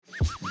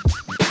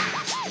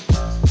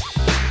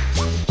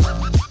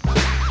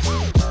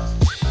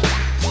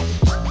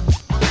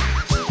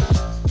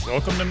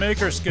Welcome to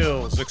Maker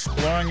Skills,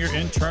 exploring your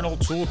internal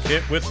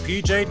toolkit with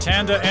PJ,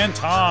 Tanda, and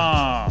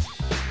Tom.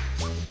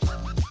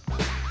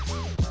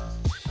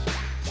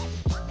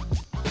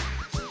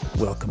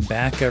 Welcome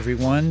back,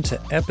 everyone,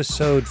 to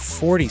episode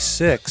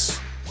 46.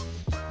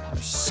 Our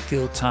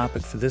skill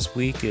topic for this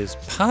week is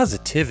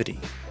positivity.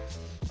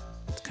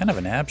 It's kind of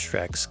an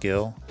abstract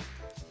skill,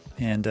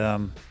 and I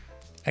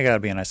gotta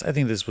be honest, I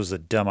think this was a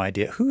dumb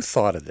idea. Who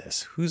thought of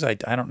this? I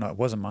don't know. It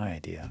wasn't my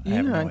idea. I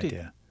have no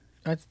idea.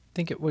 I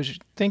think it was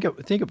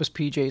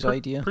PJ's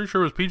idea. Pretty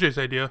sure it was PJ's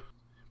idea.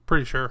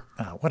 Pretty sure.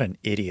 Oh, what an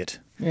idiot.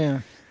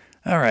 Yeah.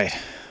 All right.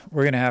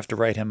 We're going to have to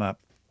write him up.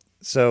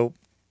 So,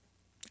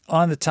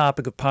 on the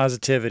topic of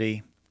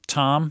positivity,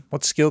 Tom,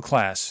 what skill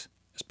class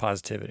is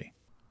positivity?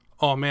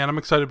 Oh man, I'm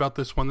excited about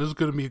this one. This is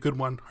going to be a good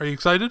one. Are you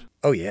excited?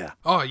 Oh yeah.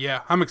 Oh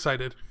yeah, I'm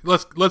excited.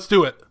 Let's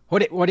do it.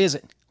 What is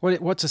it?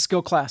 What's a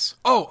skill class?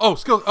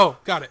 Skill. Oh,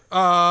 got it.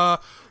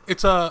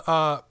 It's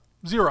a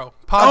 0.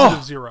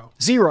 Positive 0.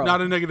 0.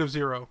 Not a negative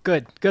 0.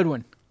 Good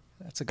one.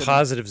 That's a good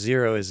Positive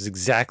 0 is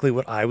exactly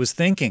what I was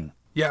thinking.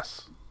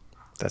 Yes.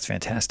 That's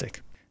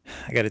fantastic.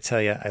 I got to tell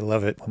you, I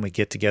love it when we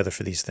get together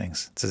for these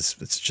things.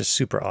 It's just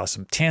super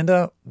awesome.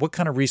 Tanda, what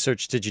kind of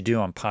research did you do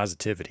on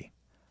positivity?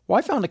 Well,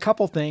 I found a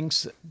couple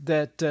things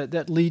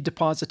that lead to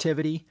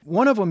positivity.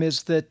 One of them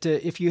is that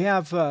if you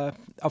have a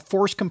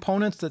force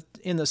component that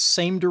in the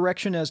same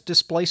direction as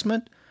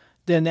displacement,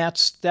 then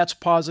that's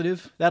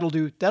positive. That'll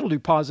do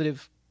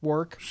positive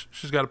work.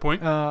 She's got a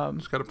point.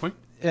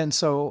 And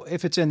so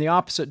if it's in the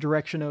opposite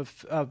direction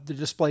of the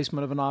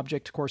displacement of an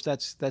object, of course,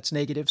 that's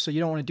negative. So you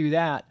don't want to do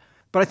that.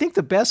 But I think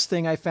the best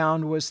thing I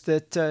found was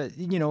that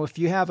if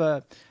you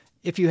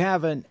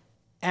have an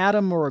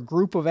atom or a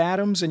group of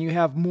atoms and you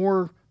have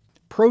more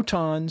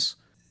protons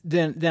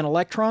than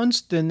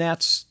electrons, then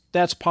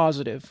that's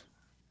positive.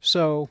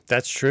 So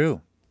that's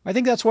true. I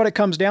think that's what it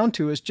comes down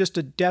to, is just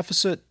a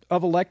deficit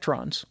of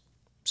electrons.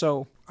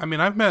 So I mean,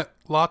 I've met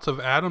lots of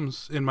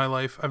atoms in my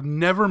life. I've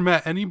never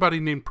met anybody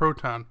named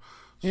Proton.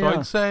 So yeah.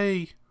 I'd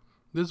say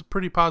this is a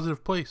pretty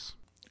positive place.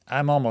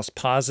 I'm almost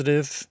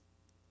positive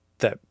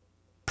that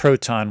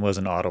Proton was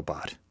an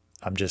Autobot.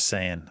 I'm just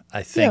saying.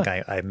 I think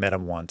I met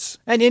him once.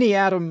 And any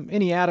atom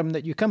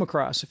that you come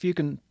across, if you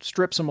can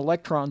strip some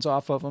electrons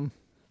off of them,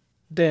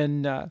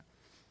 then,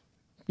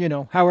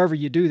 however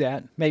you do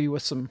that, maybe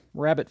with some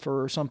rabbit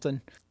fur or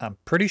something. I'm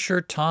pretty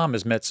sure Tom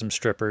has met some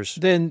strippers.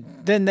 Then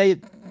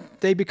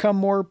they become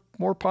more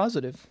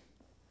positive.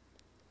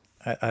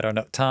 I don't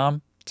know.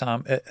 Tom,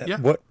 yeah.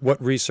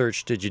 What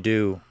research did you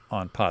do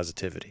on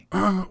positivity?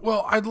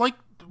 Well, I'd like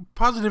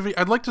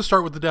to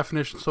start with the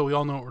definition so we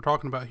all know what we're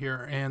talking about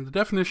here. And the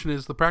definition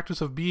is the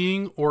practice of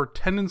being or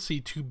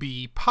tendency to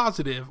be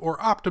positive or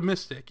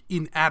optimistic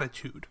in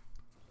attitude.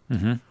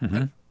 Mm-hmm,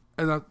 mm-hmm.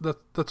 And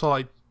that's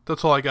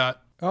all I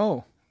got.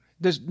 Oh,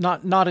 there's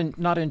not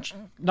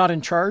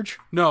in charge?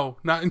 No,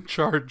 not in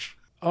charge.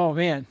 Oh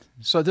man.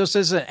 So this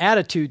is an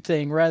attitude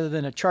thing rather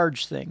than a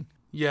charge thing.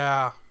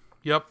 Yeah.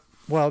 Yep.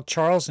 Well,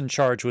 Charles in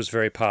charge was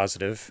very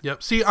positive.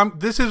 Yep. See,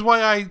 this is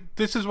why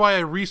I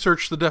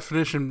researched the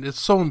definition. It's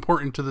so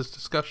important to this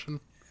discussion.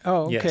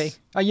 Oh, okay.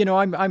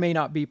 Yes. I may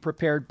not be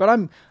prepared, but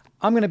I'm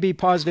going to be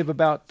positive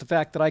about the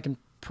fact that I can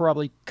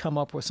probably come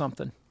up with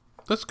something.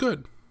 That's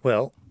good.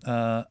 Well,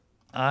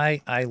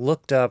 I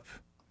looked up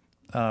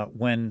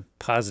when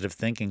positive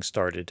thinking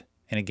started,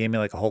 and it gave me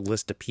like a whole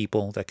list of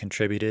people that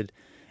contributed,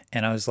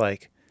 and I was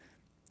like,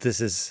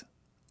 this is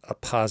a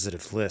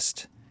positive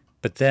list.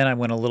 But then I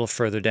went a little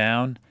further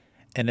down,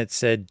 and it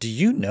said, do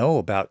you know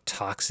about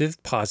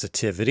toxic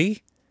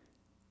positivity?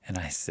 And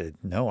I said,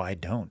 no, I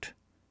don't.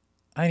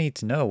 I need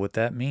to know what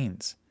that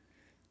means.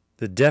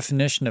 The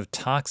definition of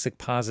toxic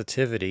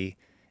positivity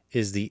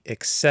is the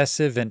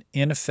excessive and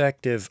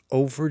ineffective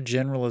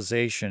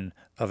overgeneralization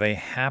of a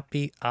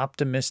happy,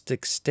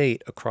 optimistic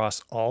state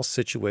across all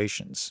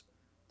situations.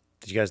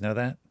 Did you guys know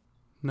that?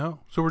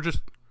 No. So we're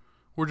just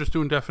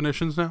doing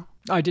definitions now?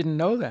 I didn't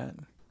know that.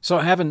 So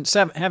having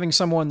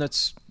someone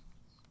that's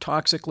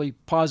toxically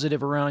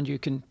positive around you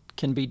can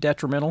be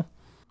detrimental?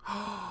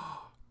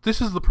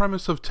 This is the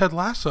premise of Ted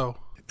Lasso.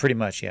 Pretty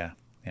much, yeah.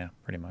 Yeah,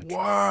 pretty much.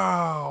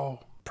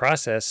 Wow.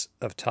 Process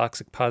of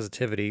toxic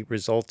positivity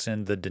results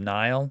in the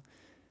denial,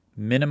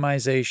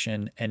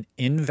 minimization, and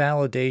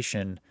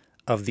invalidation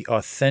of the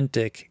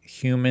authentic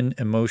human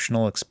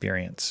emotional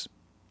experience.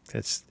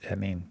 It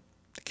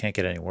can't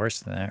get any worse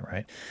than that,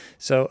 right?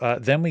 So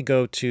then we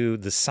go to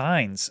the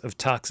signs of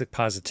toxic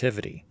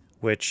positivity,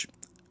 which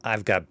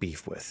I've got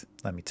beef with,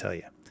 let me tell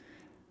you.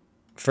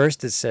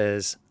 First, it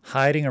says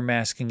hiding or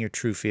masking your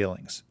true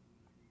feelings.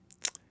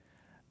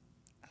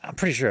 I'm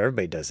pretty sure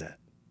everybody does that.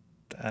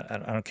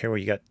 I don't care whether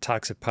you got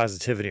toxic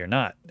positivity or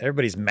not.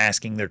 Everybody's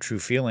masking their true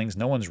feelings.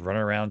 No one's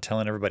running around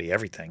telling everybody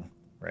everything,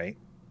 right?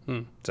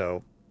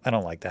 So I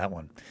don't like that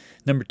one.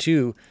 Number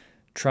 2,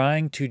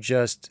 trying to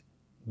just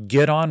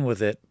get on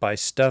with it by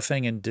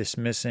stuffing and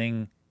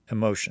dismissing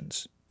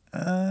emotions.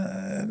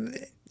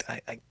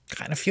 I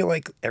kind of feel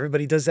like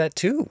everybody does that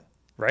too,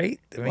 right?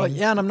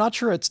 And I'm not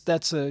sure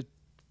that's a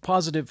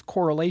positive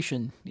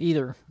correlation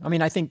either. I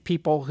mean, I think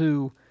people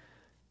who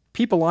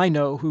people I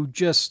know who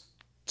just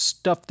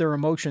stuff their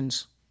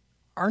emotions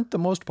aren't the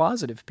most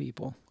positive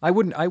people. I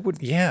would,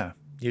 Yeah,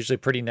 usually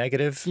pretty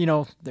negative.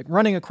 like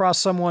running across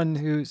someone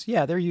who's,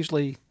 they're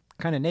usually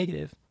kind of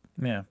negative.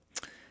 Yeah.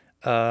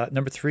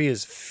 Number 3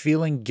 is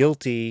feeling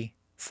guilty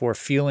for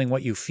feeling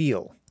what you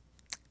feel.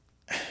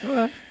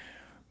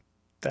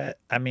 That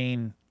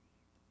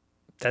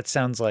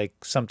sounds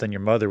like something your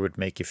mother would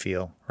make you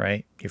feel,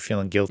 right? You're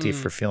feeling guilty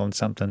for feeling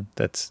something.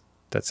 That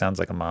sounds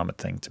like a mama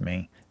thing to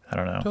me. I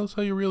don't know. Tell us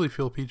how you really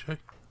feel, PJ.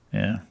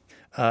 Yeah.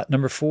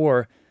 Number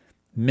 4,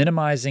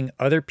 minimizing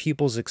other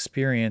people's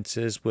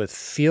experiences with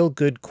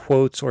feel-good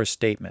quotes or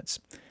statements.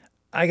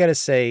 I got to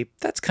say,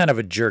 that's kind of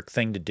a jerk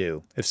thing to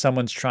do. If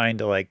someone's trying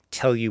to like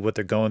tell you what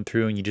they're going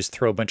through and you just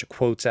throw a bunch of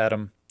quotes at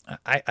them,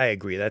 I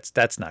agree.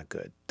 That's not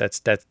good. That's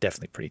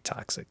definitely pretty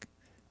toxic.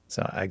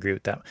 So I agree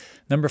with that.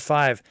 Number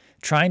 5,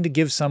 trying to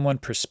give someone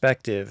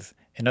perspective.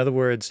 In other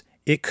words,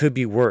 it could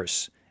be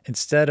worse,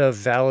 instead of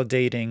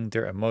validating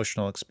their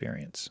emotional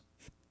experience.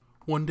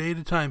 One day at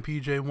a time,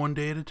 PJ, one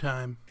day at a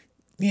time.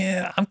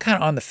 Yeah, I'm kind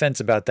of on the fence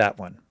about that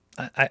one.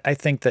 I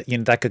think that,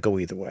 that could go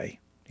either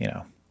way.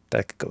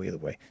 That could go either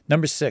way.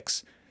 Number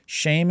 6,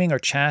 shaming or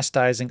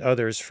chastising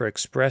others for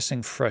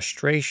expressing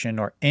frustration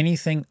or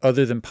anything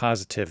other than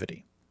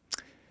positivity.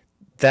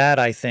 That,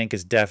 I think,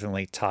 is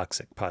definitely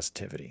toxic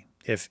positivity.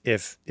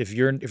 If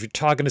you're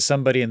talking to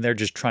somebody and they're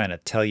just trying to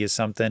tell you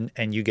something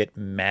and you get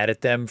mad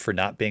at them for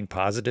not being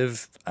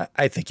positive,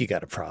 I think you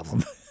got a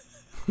problem.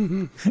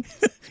 I'm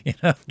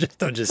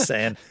just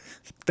saying,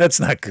 that's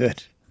not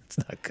good. It's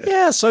not good.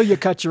 Yeah, so you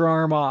cut your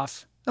arm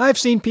off. I've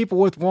seen people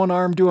with one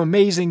arm do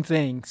amazing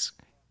things.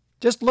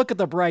 Just look at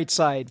the bright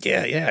side.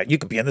 Yeah. You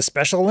could be in the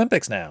Special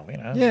Olympics now,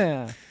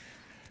 Yeah.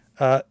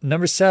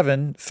 Number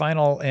 7,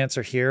 final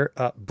answer here,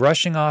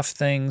 brushing off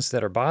things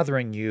that are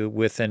bothering you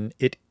with an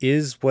 "it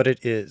is what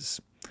it is."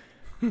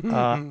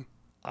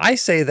 I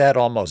say that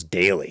almost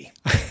daily.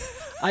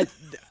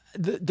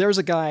 There's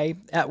a guy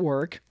at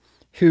work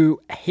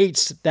who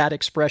hates that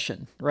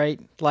expression, right?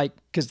 Like,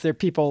 because there are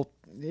people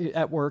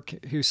at work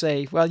who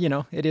say, well,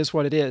 it is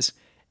what it is.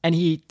 And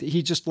he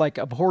just like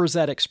abhors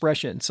that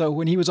expression. So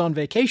when he was on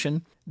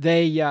vacation,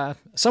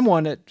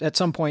 someone at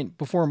some point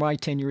before my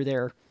tenure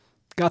there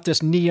got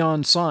this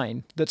neon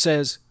sign that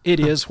says "it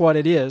is what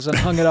it is" and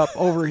hung it up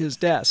over his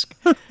desk.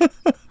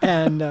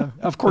 And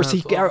of course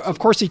he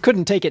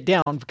couldn't take it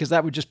down because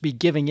that would just be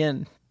giving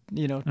in,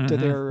 to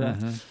their.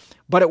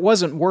 But it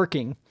wasn't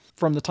working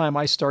from the time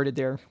I started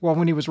there. Well,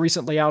 when he was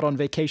recently out on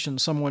vacation,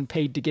 someone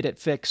paid to get it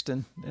fixed,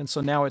 and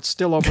so now it's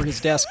still over his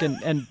desk,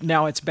 and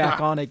now it's back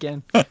on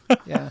again.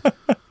 Yeah,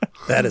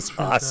 that is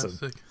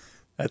awesome.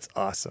 That's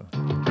awesome.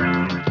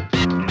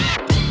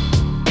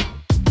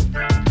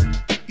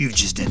 You've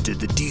just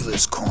entered the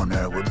dealer's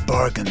corner where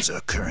bargains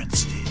are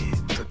currency.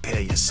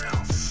 Prepare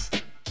yourself.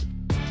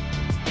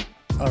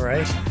 All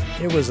right.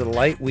 It was a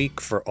light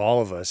week for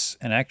all of us.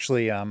 And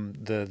actually,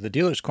 the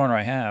dealer's corner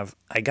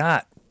I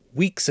got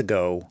weeks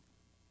ago,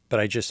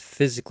 but I just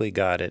physically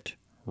got it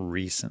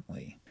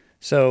recently.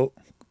 So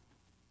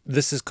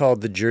this is called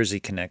the Jersey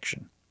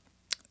Connection.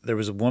 There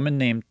was a woman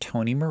named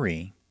Tony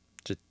Marie.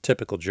 It's a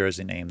typical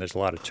Jersey name. There's a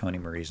lot of Tony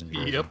Maries in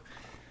Jersey. Yep.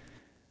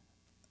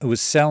 It was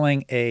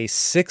selling a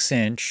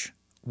 6-inch,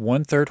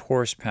 1/3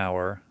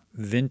 horsepower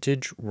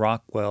vintage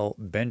Rockwell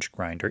bench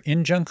grinder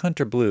in junk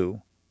hunter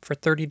blue for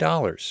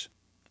 $30.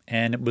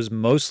 And it was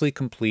mostly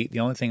complete. The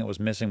only thing it was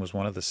missing was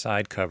one of the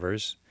side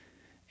covers.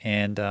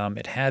 And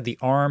it had the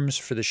arms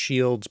for the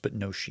shields, but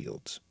no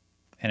shields.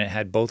 And it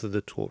had both of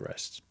the tool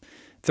rests.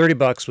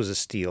 $30 was a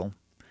steal.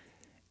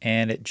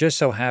 And it just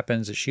so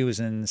happens that she was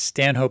in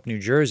Stanhope, New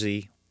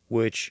Jersey,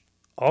 which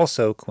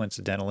also,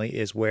 coincidentally,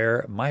 is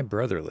where my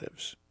brother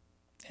lives.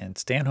 And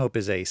Stanhope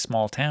is a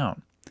small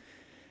town.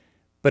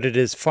 But it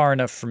is far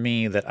enough for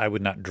me that I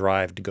would not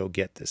drive to go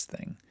get this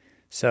thing.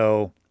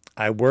 So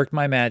I worked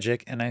my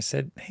magic and I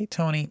said, "Hey,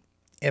 Tony,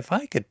 if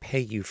I could pay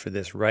you for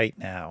this right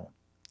now,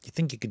 you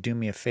think you could do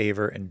me a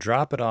favor and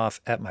drop it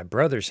off at my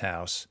brother's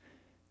house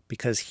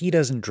because he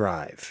doesn't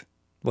drive."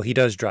 Well, he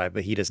does drive,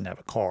 but he doesn't have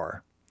a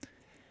car.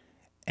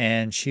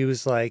 And she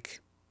was like,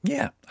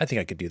 "Yeah, I think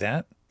I could do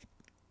that."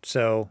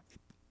 So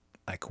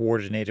I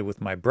coordinated with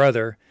my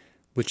brother,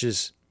 which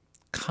is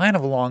kind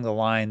of along the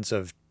lines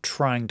of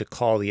trying to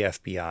call the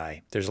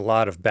FBI. There's a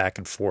lot of back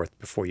and forth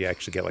before you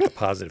actually get like a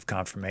positive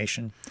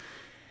confirmation.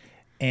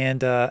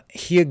 And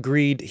he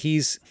agreed.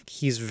 He's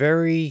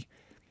very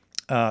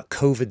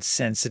COVID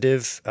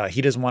sensitive.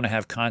 He doesn't want to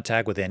have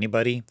contact with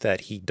anybody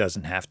that he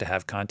doesn't have to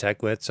have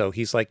contact with. So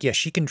he's like, "Yeah,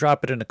 she can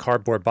drop it in a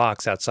cardboard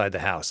box outside the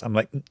house." I'm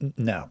like,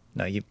 No,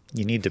 you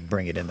need to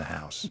bring it in the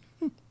house."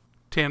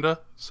 Tanda,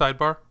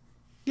 sidebar.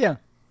 Yeah.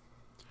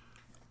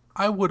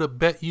 I would have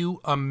bet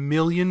you $1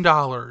 million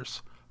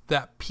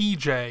that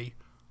PJ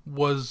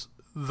was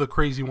the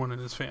crazy one in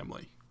his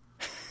family.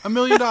 $1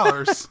 million.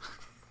 $1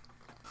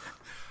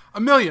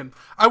 million.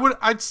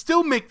 I'd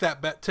still make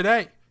that bet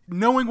today.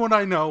 Knowing what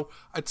I know,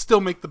 I'd still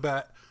make the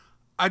bet.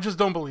 I just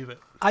don't believe it.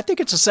 I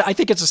think it's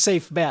a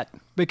safe bet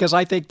because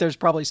I think there's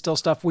probably still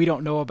stuff we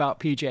don't know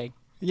about PJ.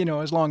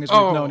 as long as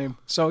we've known him.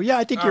 So yeah,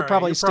 I think you're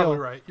probably still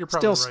right. You're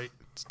probably right.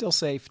 Still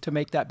safe to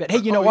make that bet. Hey,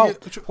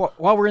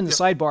 while we're in the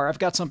sidebar, I've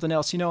got something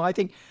else. I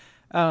think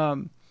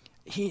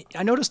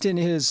I noticed in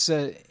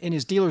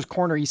his dealer's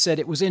corner, he said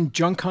it was in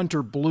Junk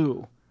Hunter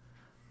Blue.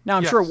 Now,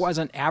 I'm sure it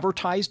wasn't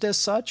advertised as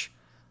such,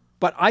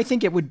 but I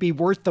think it would be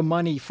worth the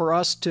money for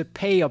us to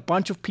pay a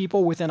bunch of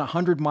people within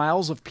 100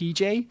 miles of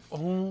PJ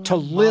to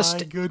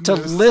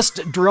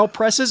list drill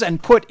presses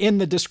and put in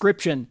the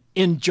description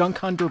in Junk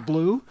Hunter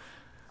Blue.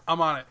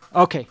 I'm on it.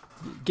 Okay,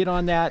 get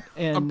on that,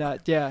 and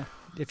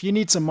if you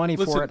need some money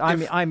for it,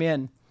 I'm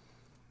in.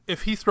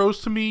 If he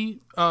throws to me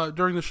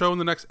during the show in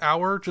the next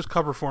hour, just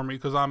cover for me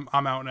because I'm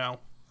out now.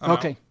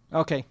 Okay.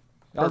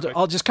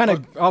 I'll just kind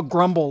of I'll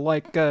grumble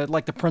like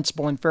the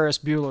principal in Ferris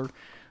Bueller.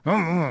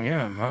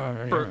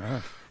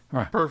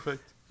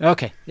 Perfect.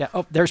 Okay. Yeah.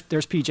 Oh, there's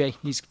PJ.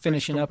 He's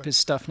finishing up his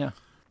stuff now.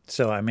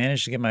 So I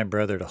managed to get my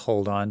brother to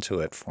hold on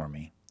to it for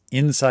me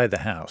inside the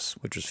house,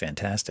 which was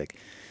fantastic.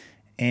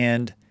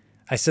 And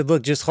I said,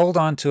 look, just hold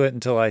on to it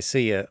until I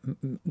see you.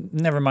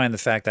 Never mind the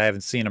fact I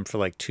haven't seen him for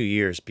like 2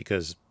 years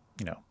because,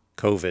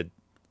 COVID,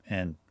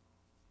 and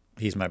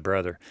he's my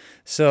brother.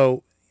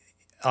 So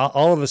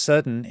all of a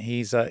sudden,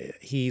 he's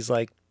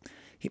like,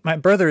 my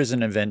brother is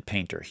an event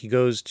painter. He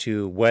goes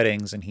to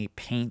weddings and he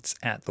paints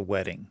at the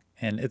wedding,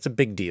 and it's a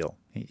big deal.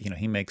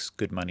 He makes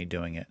good money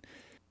doing it.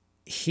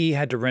 He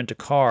had to rent a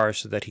car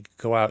so that he could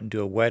go out and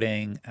do a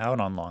wedding out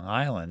on Long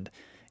Island.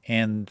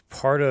 And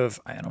part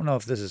of, I don't know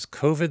if this is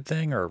COVID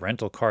thing or a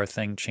rental car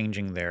thing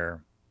changing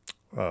their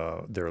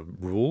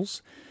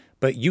rules,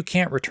 but you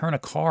can't return a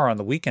car on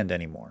the weekend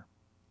anymore.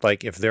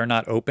 Like if they're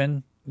not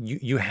open,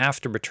 you have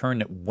to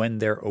return it when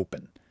they're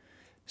open.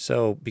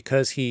 So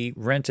because he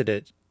rented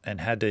it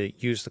and had to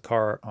use the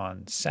car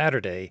on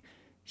Saturday,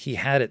 he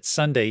had it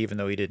Sunday even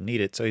though he didn't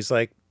need it. So he's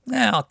like,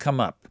 I'll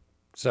come up.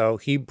 So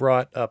he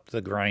brought up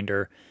the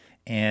grinder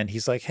and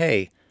he's like,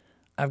 hey,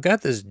 I've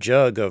got this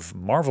jug of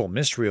Marvel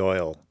Mystery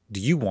Oil. Do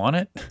you want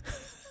it?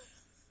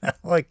 I'm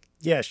like,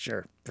 yeah,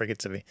 sure. Bring it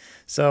to me.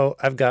 So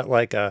I've got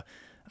like a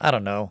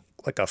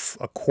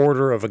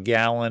quarter of a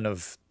gallon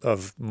of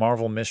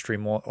Marvel Mystery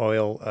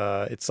Oil.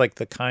 It's like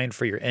the kind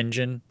for your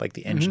engine, like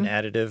the engine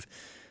additive,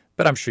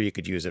 but I'm sure you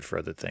could use it for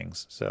other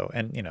things. So,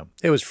 and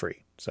it was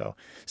free. So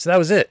that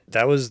was it.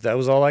 That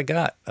was all I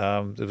got.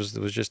 It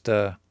was just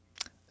a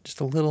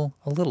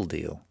little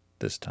deal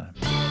this time.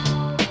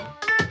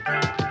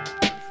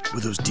 Were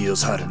those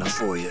deals hot enough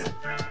for you?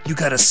 You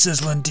got a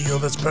sizzling deal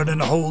that's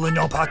burning a hole in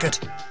your pocket?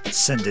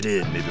 Send it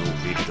in. Maybe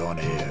we'll read it on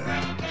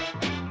air.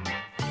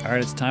 All right,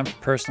 it's time for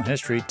personal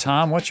history.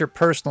 Tom, what's your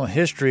personal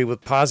history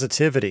with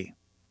positivity?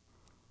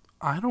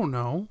 I don't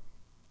know.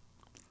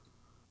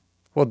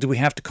 Well, do we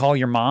have to call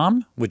your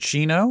mom? Would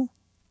she know?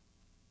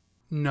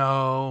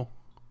 No,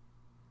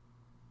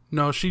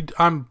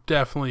 I'm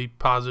definitely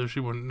positive she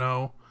wouldn't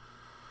know.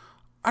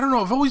 I don't know.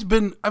 I've always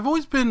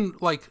been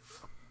like,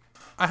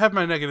 I have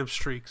my negative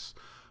streaks,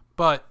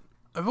 but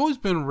I've always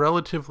been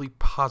relatively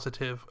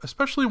positive,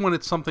 especially when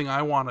it's something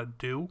I want to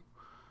do.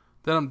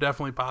 Then I'm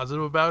definitely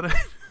positive about it.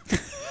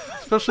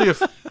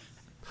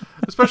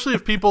 Especially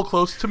if people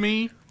close to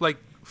me, like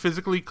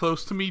physically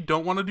close to me,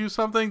 don't want to do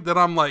something, then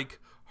I'm like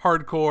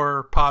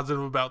hardcore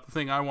positive about the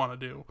thing I want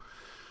to do.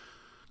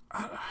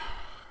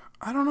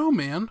 I don't know,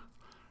 man.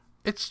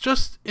 It's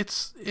just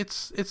it's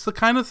the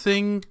kind of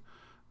thing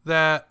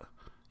that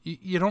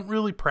you don't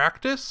really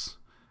practice,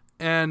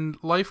 and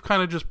life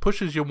kind of just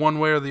pushes you one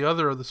way or the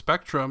other of the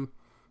spectrum,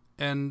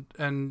 and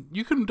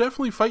you can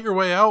definitely fight your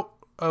way out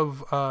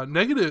of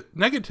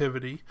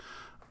negativity,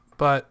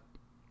 but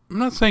I'm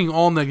not saying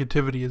all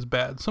negativity is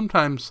bad.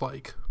 Sometimes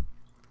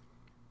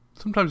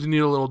you need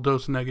a little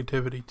dose of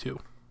negativity too.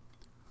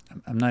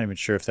 I'm not even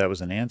sure if that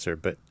was an answer,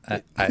 but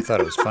I thought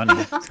it was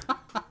funny.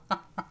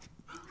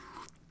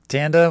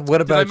 Tanda,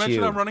 what about you? Did I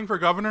mention I'm running for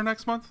governor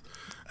next month?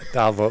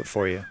 I'll vote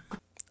for you.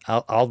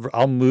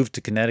 I'll move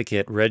to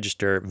Connecticut,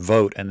 register,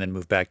 vote, and then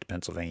move back to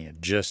Pennsylvania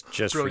just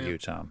for you,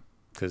 Tom,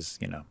 because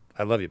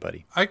I love you,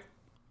 buddy. I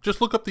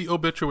just look up the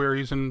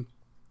obituaries and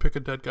pick a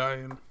dead guy,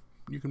 and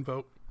you can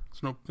vote.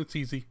 It's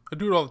easy. I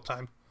do it all the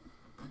time.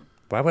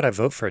 Why would I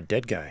vote for a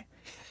dead guy?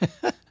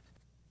 That's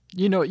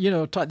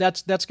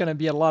going to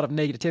be a lot of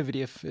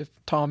negativity if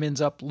Tom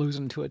ends up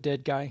losing to a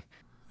dead guy.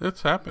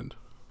 It's happened.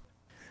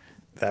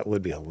 That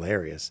would be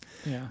hilarious.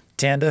 Yeah.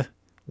 Tanda,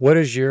 what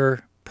is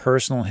your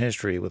personal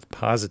history with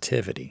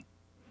positivity?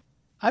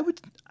 I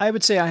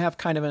would say I have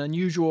kind of an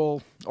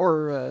unusual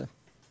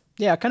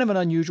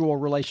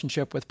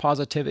relationship with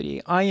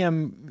positivity. I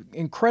am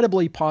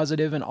incredibly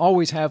positive and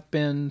always have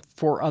been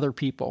for other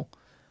people.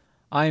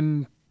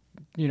 I'm,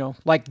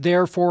 like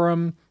there for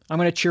them. I'm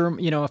going to cheer them.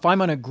 If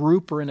I'm in a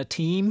group or in a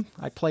team,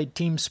 I played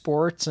team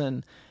sports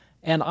and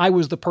I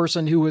was the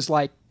person who was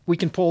like, we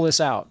can pull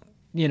this out.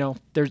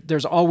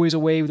 There's always a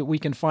way that we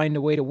can find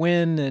a way to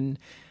win.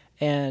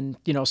 And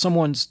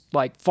someone's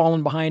like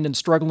falling behind and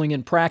struggling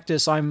in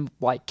practice. I'm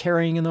like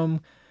carrying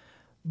them.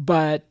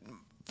 But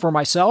for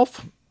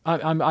myself,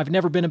 I've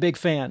never been a big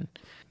fan.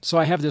 So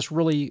I have this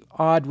really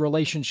odd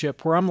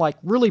relationship where I'm like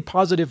really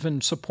positive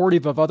and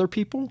supportive of other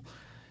people,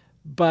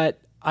 but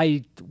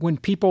when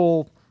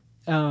people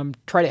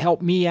try to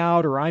help me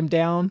out or I'm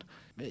down,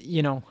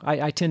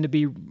 I tend to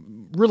be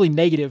really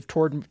negative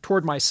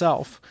toward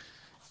myself.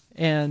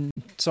 And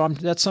so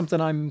that's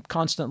something I'm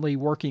constantly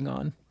working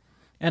on.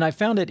 And I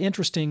found it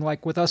interesting,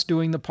 like with us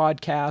doing the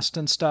podcast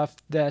and stuff,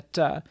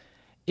 that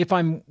if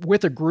I'm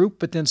with a group,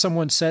 but then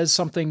someone says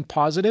something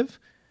positive,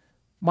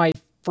 my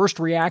first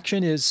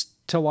reaction is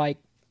to like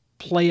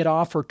play it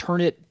off or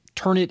turn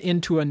it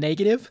into a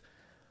negative.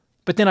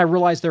 But then I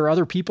realize there are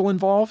other people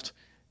involved.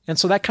 And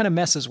so that kind of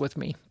messes with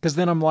me, because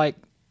then I'm like,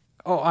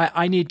 oh,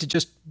 I need to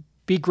just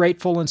be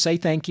grateful and say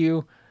thank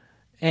you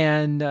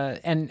and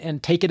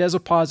take it as a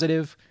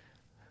positive,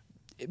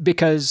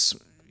 because,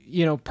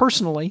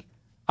 personally,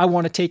 I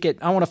want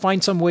to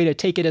find some way to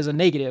take it as a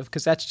negative,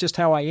 because that's just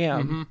how I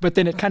am. Mm-hmm. But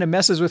then it kind of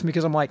messes with me,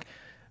 because I'm like,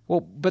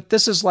 well, but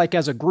this is like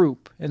as a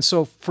group. And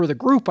so for the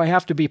group, I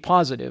have to be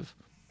positive,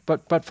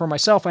 but for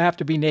myself, I have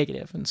to be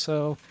negative. And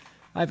so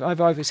I've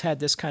always had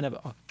this kind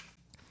of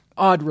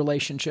odd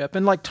relationship.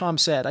 And like Tom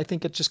said, I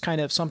think it's just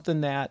kind of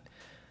something that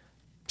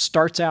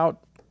starts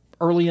out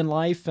early in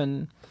life,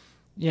 and,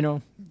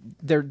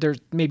 there's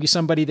maybe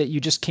somebody that you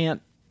just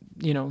can't,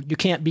 you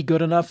can't be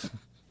good enough,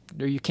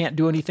 or you can't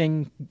do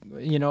anything,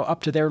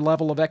 up to their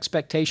level of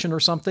expectation or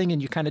something.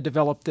 And you kind of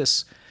develop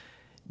this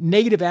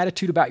negative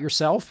attitude about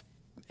yourself.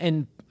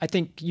 And I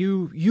think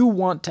you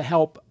want to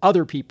help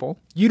other people.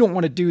 You don't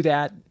want to do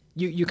that.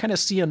 You kind of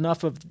see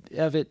enough of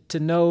it to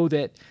know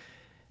that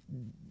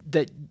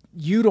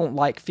you don't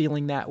like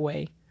feeling that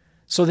way.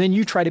 So then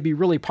you try to be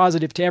really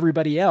positive to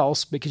everybody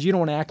else, because you don't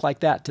want to act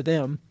like that to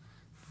them,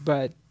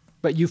 but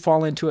you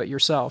fall into it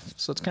yourself.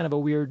 So it's kind of a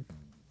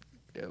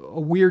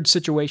weird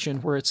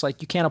situation where it's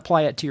like you can't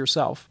apply it to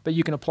yourself, but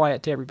you can apply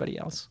it to everybody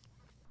else.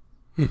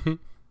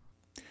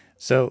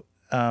 So,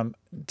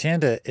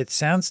 Tanda, it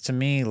sounds to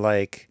me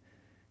like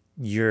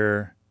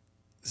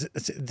this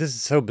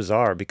is so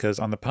bizarre, because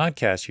on the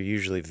podcast, you're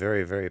usually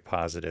very, very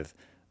positive,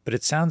 but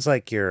it sounds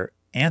like you're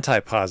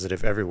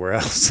anti-positive everywhere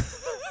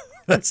else.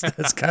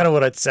 That's kind of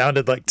what it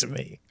sounded like to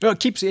me. Well, it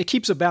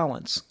keeps a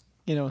balance.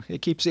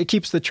 It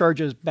keeps the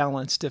charges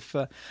balanced.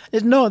 Not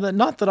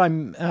that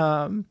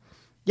I'm,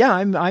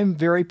 I'm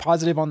very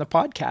positive on the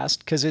podcast,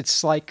 because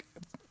it's like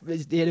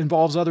it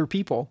involves other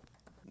people,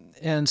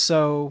 and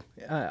so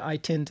I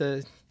tend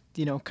to,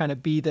 kind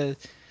of be the,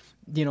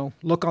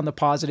 look on the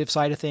positive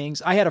side of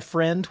things. I had a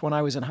friend when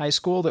I was in high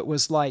school that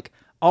was like,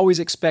 always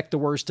expect the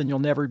worst and you'll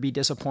never be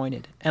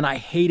disappointed, and I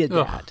hated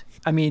that.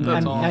 I mean,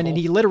 and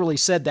he literally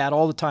said that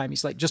all the time.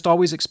 He's like, just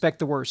always expect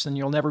the worst and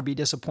you'll never be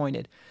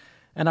disappointed.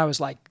 And I was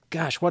like,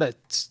 gosh, what a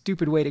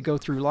stupid way to go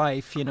through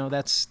life.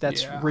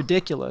 That's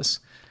ridiculous.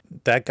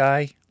 That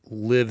guy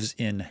lives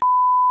in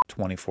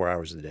 24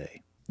 hours a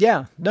day.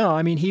 Yeah. No,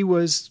 I mean, he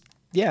was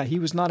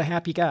not a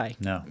happy guy.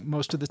 No.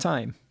 Most of the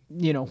time.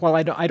 While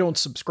I don't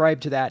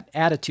subscribe to that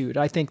attitude,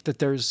 I think that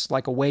there's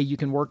like a way you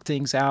can work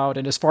things out.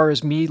 And as far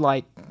as me,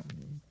 like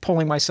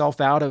pulling myself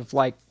out of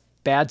like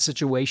bad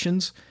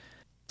situations,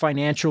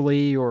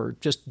 financially or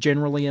just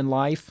generally in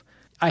life,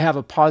 I have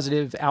a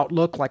positive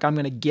outlook. Like, I'm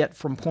going to get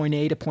from point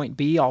A to point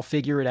B. I'll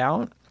figure it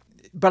out.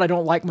 But I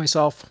don't like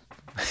myself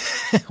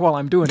while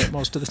I'm doing it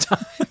most of the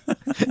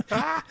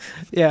time.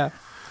 Yeah.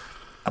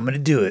 I'm going to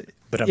do it,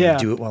 but I'm going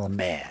to do it while I'm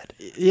mad.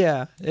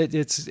 Yeah.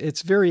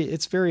 It's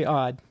very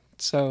odd.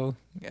 So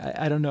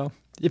I don't know.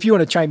 If you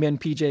want to chime in,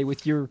 PJ,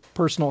 with your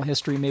personal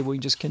history, maybe we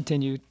can just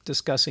continue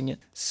discussing it.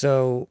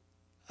 So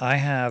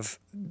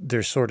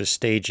there's sort of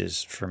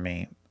stages for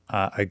me.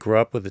 I grew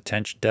up with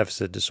attention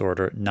deficit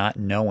disorder, not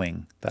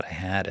knowing that I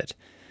had it.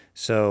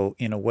 So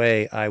in a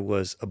way, I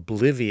was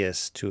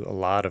oblivious to a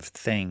lot of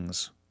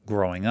things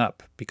growing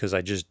up, because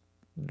I just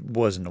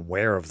wasn't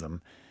aware of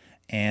them.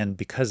 And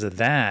because of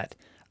that,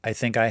 I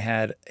think I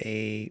had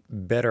a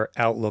better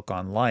outlook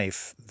on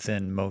life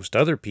than most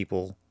other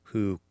people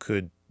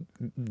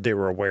they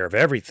were aware of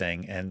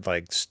everything, and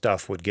like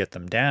stuff would get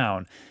them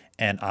down.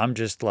 And I'm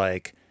just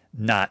like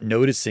not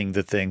noticing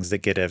the things that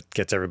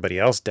gets everybody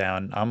else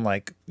down. I'm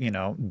like,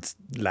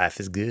 life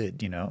is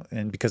good,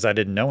 and because I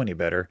didn't know any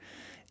better.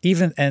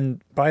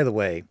 And by the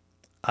way,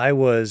 I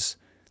was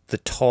the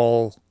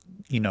tall,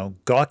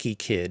 gawky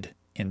kid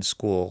in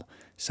school.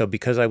 So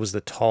because I was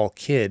the tall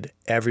kid,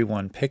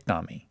 everyone picked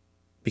on me,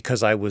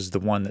 because I was the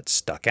one that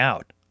stuck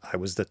out. I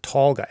was the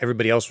tall guy.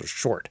 Everybody else was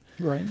short.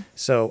 Right.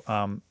 So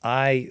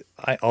I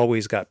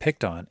always got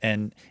picked on.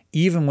 And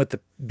even with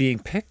the being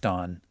picked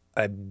on,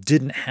 I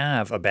didn't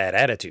have a bad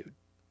attitude.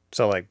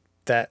 So like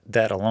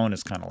that alone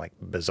is kind of like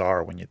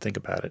bizarre when you think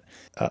about it.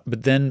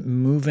 But then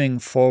moving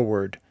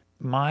forward,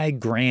 my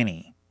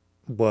granny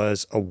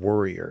was a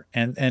worrier.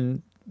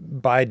 And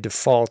by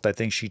default, I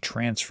think she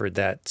transferred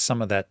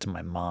some of that to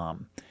my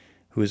mom,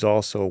 who is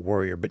also a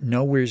warrior, but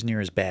nowhere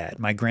near as bad.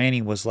 My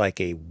granny was like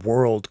a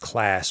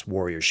world-class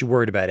warrior. She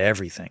worried about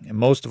everything. And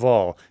most of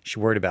all, she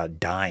worried about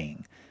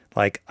dying.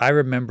 Like, I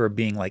remember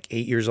being like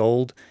 8 years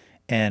old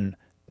and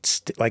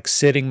like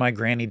sitting my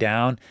granny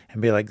down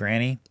and be like,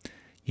 Granny,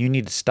 you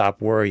need to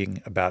stop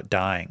worrying about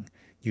dying.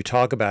 You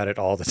talk about it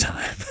all the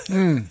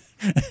time.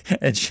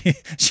 And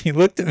she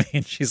looked at me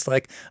and she's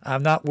like,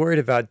 I'm not worried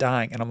about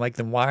dying. And I'm like,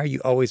 then why are you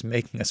always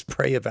making us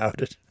pray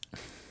about it?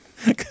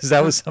 Because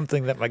that was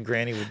something that my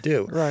granny would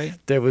do. Right.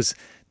 There was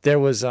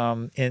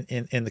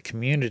in the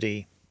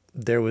community,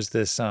 there was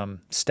this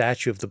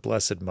statue of the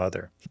Blessed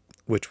Mother,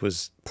 which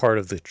was part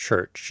of the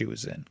church she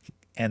was in.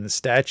 And the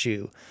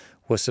statue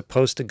was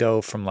supposed to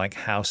go from like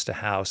house to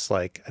house.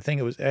 Like, I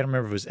don't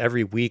remember if it was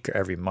every week or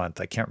every month.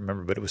 I can't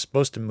remember, but it was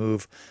supposed to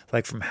move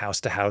like from house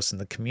to house in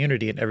the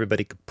community and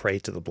everybody could pray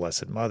to the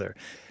Blessed Mother.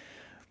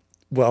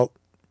 Well,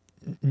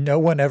 no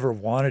one ever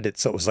wanted it.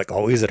 So it was like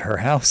always at her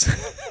house.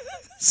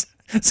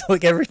 So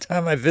like every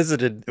time I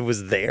visited, it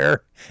was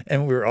there,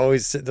 and we were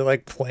always sitting there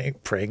like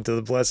praying to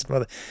the Blessed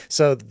Mother.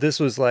 So this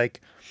was like,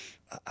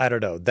 I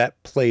don't know,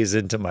 that plays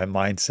into my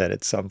mindset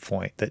at some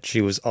point, that she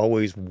was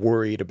always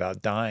worried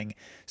about dying.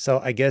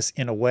 So I guess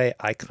in a way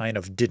I kind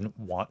of didn't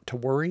want to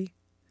worry.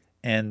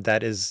 And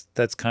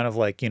that's kind of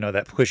like,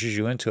 that pushes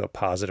you into a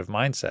positive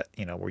mindset,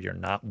 where you're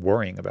not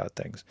worrying about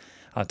things.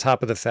 On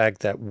top of the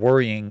fact that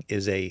worrying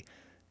is a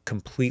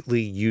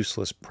completely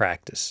useless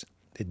practice.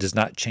 It does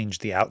not change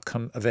the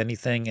outcome of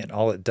anything, and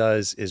all it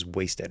does is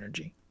waste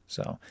energy.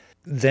 So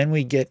then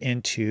we get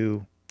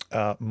into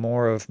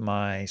more of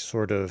my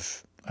sort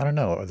of, I don't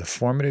know, the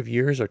formative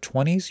years or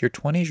 20s? Your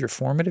 20s, your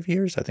formative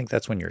years? I think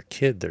that's when you're a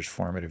kid, there's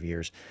formative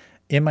years.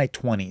 In my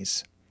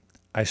 20s,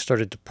 I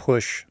started to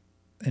push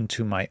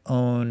into my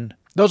own...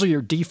 Those are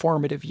your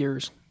deformative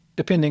years,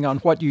 depending on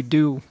what you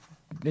do,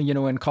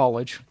 in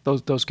college.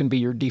 Those can be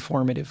your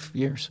deformative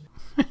years.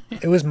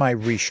 It was my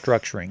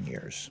restructuring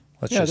years.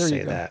 Let's just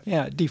say that.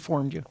 Yeah, it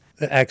deformed you.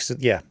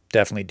 Yeah,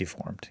 definitely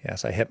deformed.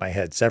 Yes, I hit my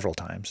head several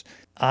times.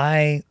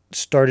 I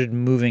started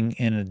moving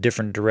in a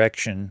different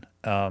direction.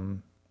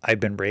 I'd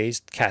been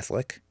raised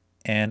Catholic,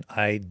 and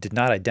I did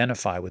not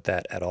identify with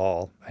that at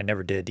all. I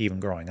never did, even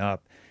growing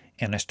up.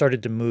 And I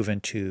started to move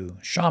into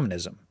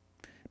shamanism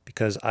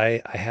because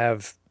I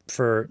have,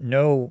 for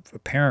no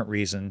apparent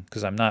reason,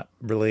 because I'm not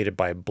related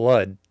by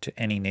blood to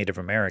any Native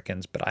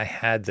Americans, but I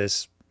had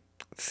this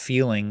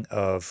feeling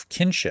of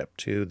kinship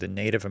to the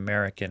Native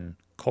American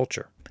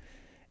culture.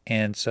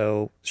 And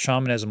so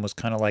shamanism was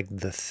kind of like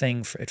the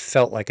thing. It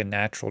felt like a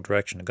natural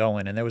direction to go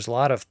in. And there was a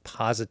lot of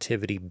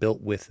positivity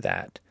built with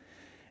that.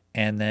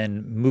 And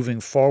then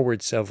moving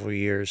forward several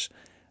years,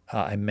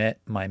 I met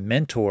my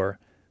mentor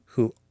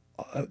who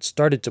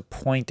started to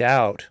point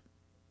out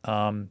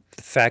the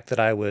fact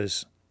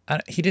that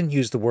he didn't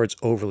use the words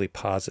overly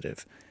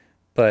positive,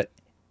 but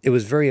it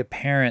was very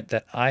apparent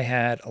that I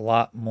had a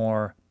lot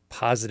more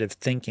positive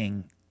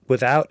thinking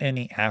without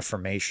any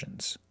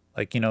affirmations.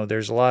 Like,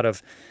 there's a lot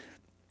of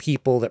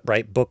people that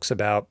write books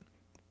about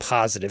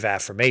positive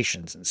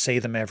affirmations and say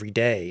them every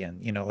day.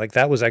 And, like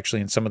that was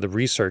actually in some of the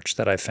research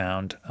that I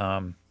found.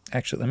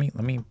 Actually,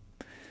 let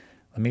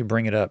me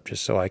bring it up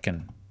just so I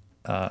can,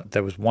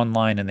 there was one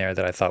line in there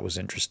that I thought was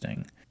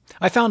interesting.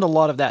 I found a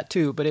lot of that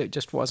too, but it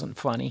just wasn't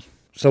funny.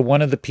 So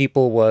one of the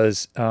people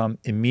was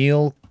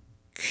Emile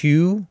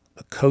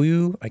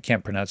Coué, I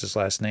can't pronounce his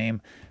last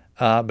name.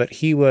 But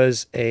he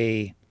was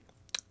a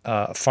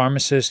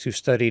pharmacist who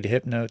studied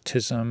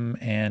hypnotism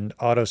and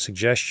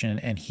autosuggestion,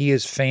 and he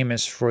is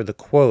famous for the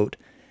quote,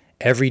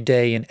 "Every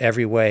day in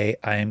every way,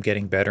 I am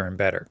getting better and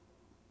better."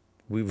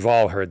 We've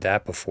all heard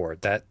that before.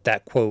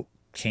 That quote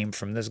came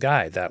from this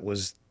guy. That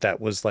was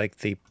like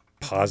the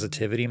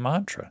positivity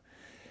mantra.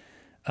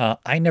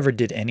 I never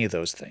did any of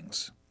those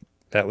things.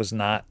 That was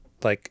not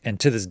like, and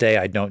to this day,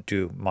 I don't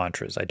do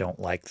mantras. I don't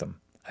like them.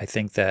 I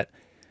think that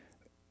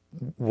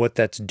what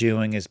that's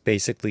doing is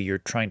basically you're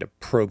trying to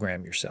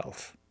program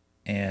yourself.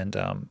 And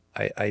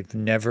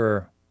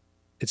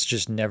it's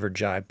just never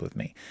jibed with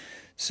me.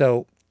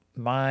 So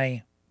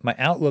my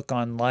outlook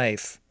on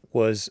life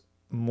was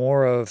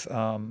more of,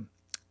 and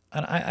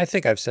I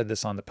think I've said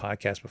this on the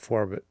podcast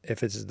before, but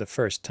if it's the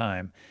first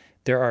time,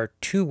 there are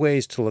two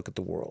ways to look at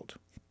the world.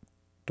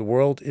 The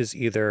world is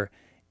either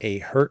a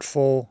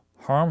hurtful,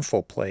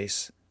 harmful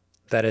place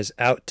that is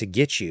out to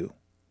get you,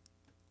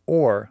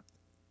 or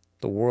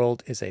the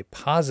world is a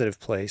positive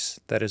place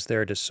that is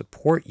there to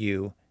support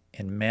you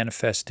in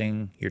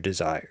manifesting your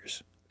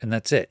desires. And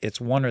that's it.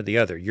 It's one or the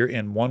other. You're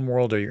in one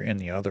world or you're in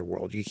the other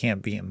world. You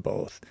can't be in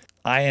both.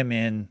 I am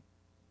in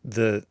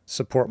the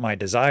support my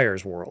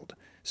desires world.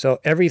 So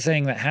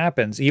everything that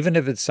happens, even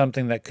if it's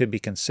something that could be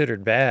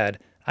considered bad,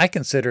 I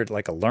consider it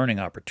like a learning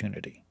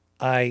opportunity.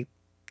 I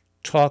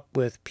talk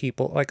with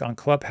people, like on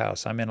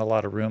Clubhouse. I'm in a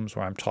lot of rooms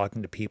where I'm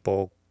talking to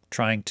people,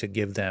 trying to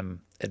give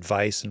them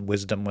advice and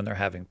wisdom when they're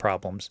having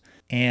problems.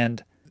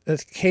 And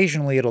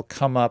occasionally it'll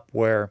come up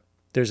where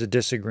there's a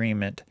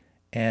disagreement,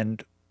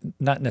 and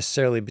not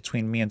necessarily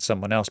between me and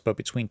someone else, but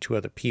between two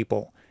other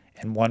people.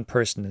 And one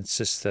person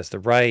insists that they're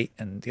right,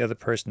 and the other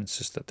person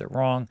insists that they're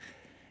wrong.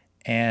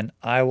 And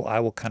I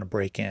will kind of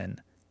break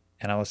in,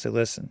 and I will say,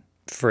 listen,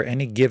 for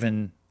any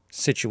given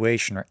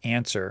situation or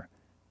answer,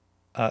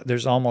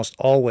 there's almost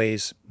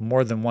always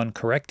more than one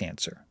correct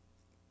answer.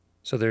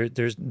 So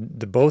there's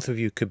the both of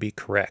you could be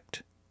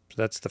correct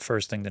So that's the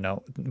first thing to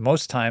know.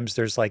 Most times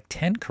there's like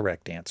 10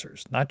 correct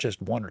answers, not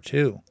just one or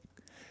two.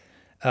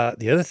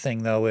 The other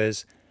thing, though,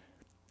 is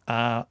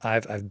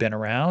I've been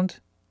around.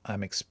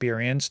 I'm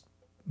experienced.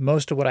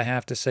 Most of what I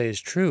have to say is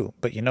true.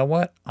 But you know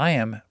what? I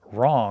am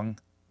wrong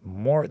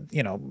more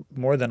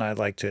than I'd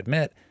like to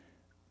admit.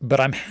 But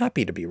I'm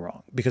happy to be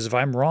wrong, because if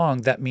I'm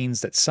wrong, that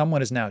means that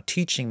someone is now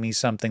teaching me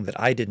something that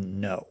I didn't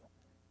know.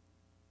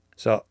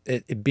 So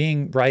it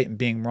being right and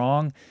being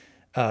wrong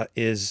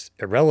is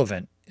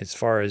irrelevant as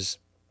far as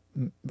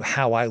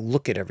how I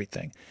look at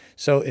everything.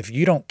 So if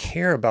you don't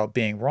care about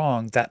being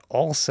wrong, that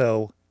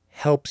also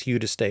helps you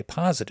to stay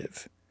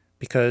positive,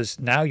 because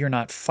now you're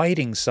not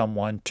fighting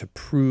someone to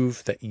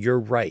prove that you're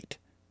right.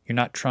 You're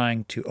not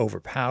trying to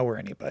overpower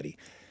anybody.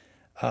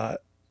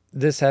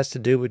 This has to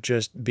do with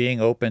just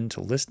being open to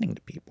listening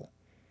to people.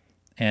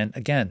 And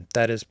again,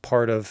 that is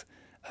part of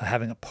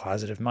having a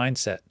positive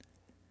mindset.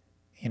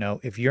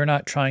 If you're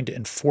not trying to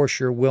enforce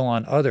your will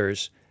on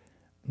others,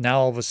 now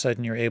all of a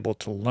sudden you're able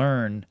to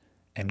learn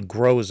and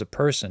grow as a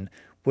person,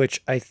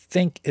 which I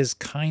think is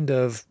kind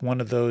of one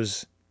of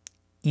those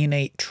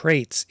innate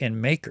traits in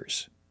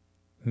makers.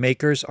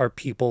 Makers are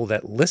people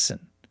that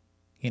listen.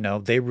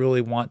 They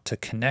really want to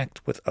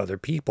connect with other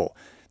people.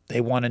 They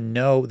want to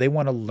know, they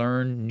want to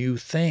learn new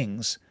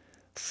things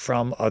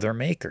from other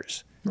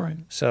makers. Right.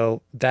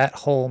 So that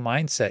whole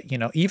mindset,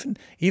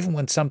 even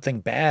when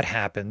something bad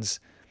happens,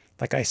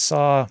 like I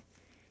saw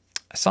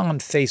on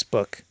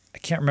Facebook, I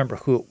can't remember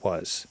who it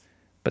was,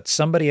 but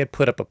somebody had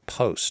put up a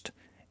post,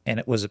 and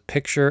it was a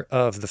picture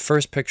of, the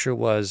first picture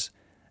was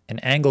an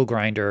angle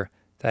grinder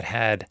that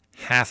had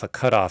half a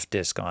cutoff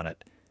disc on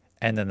it.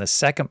 And then the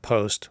second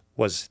post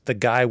was the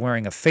guy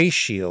wearing a face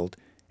shield,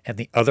 and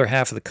the other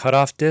half of the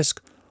cutoff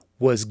disc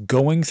was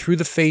going through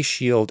the face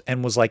shield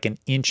and was like an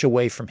inch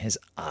away from his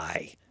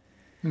eye.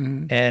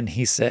 Mm-hmm. And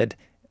he said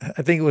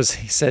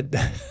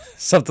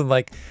something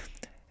like,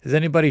 has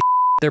anybody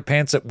their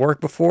pants at work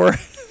before?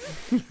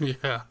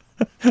 Yeah.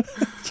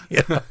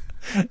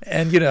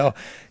 And,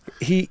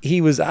 he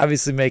was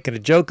obviously making a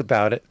joke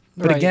about it.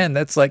 But Right. Again,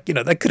 that's like,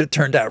 that could have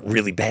turned out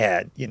really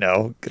bad, could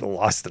have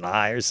lost an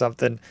eye or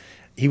something.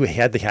 He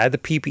had the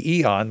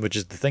PPE on, which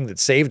is the thing that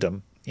saved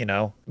him.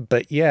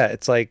 But yeah,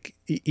 it's like,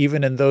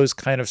 even in those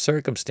kind of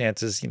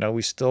circumstances,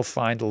 we still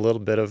find a little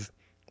bit of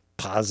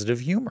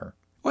positive humor.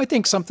 Well, I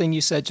think something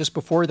you said just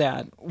before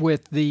that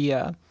with the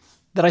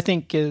that I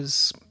think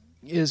is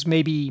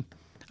maybe,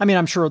 I mean,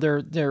 I'm sure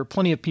there are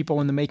plenty of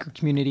people in the maker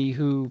community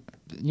who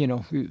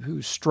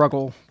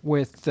struggle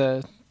with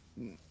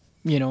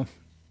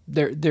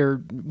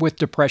they're with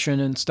depression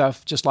and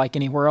stuff, just like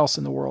anywhere else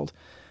in the world.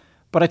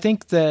 But I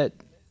think that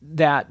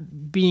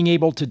being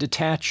able to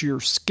detach your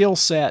skill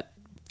set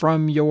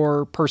from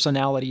your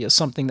personality is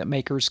something that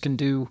makers can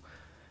do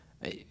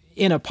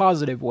in a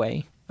positive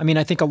way. I mean,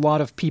 I think a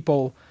lot of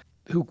people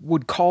who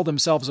would call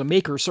themselves a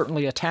maker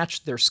certainly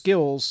attach their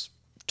skills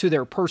to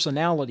their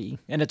personality,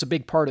 and it's a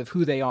big part of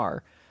who they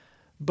are.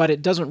 But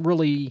it doesn't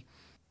really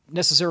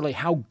necessarily,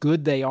 how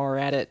good they are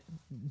at it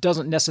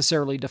doesn't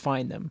necessarily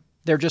define them.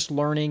 They're just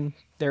learning,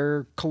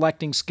 they're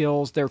collecting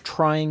skills, they're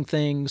trying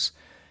things.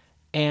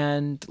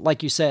 And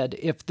like you said,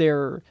 if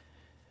they're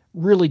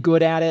really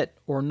good at it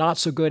or not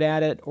so good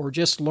at it or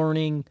just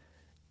learning,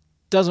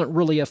 doesn't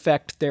really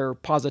affect their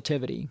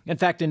positivity. In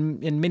fact,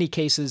 in many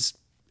cases,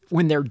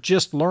 when they're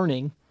just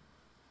learning,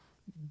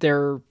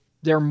 they're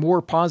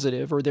more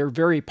positive, or they're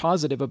very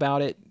positive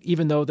about it,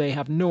 even though they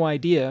have no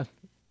idea,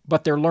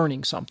 but they're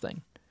learning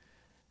something.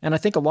 And I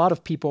think a lot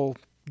of people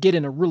get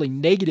in a really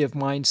negative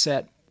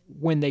mindset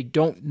when they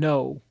don't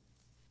know,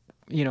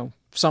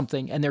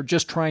 something, and they're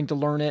just trying to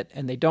learn it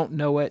and they don't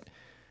know it,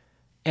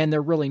 and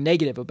they're really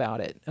negative about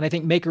it. And I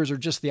think makers are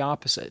just the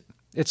opposite.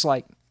 It's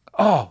like,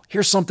 oh,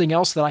 here's something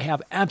else that I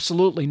have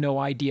absolutely no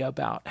idea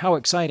about. How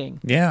exciting.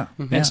 Yeah.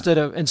 Mm-hmm.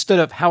 Instead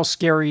of how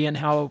scary and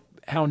how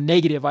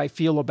negative I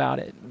feel about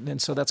it.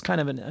 And so that's kind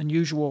of an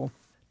unusual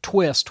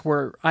twist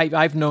where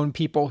I've known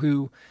people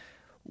who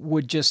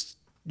would just,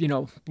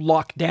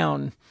 lock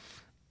down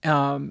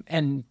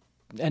and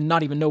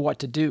not even know what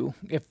to do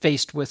if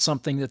faced with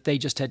something that they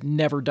just had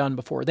never done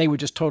before. They would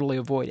just totally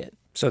avoid it.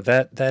 So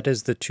that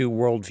is the two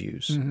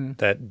worldviews. Mm-hmm.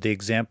 That the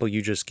example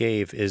you just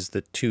gave is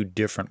the two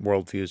different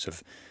worldviews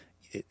of,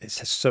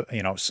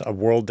 a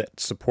world that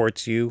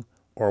supports you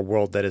or a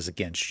world that is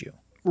against you.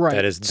 Right.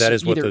 That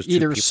is what those two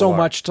either people so are.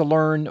 much to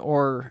learn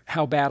or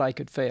how bad I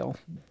could fail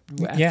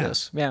at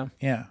this. Yeah.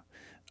 Yeah.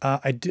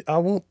 I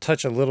will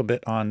touch a little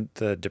bit on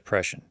the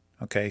depression.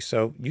 Okay.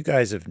 So you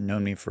guys have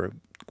known me for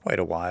quite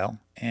a while,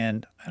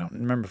 and I don't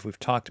remember if we've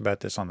talked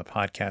about this on the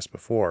podcast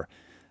before,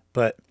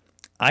 but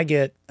I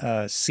get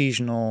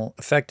seasonal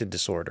affective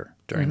disorder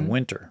during Mm-hmm. the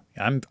winter.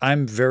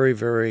 I'm very,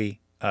 very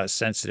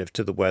sensitive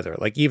to the weather.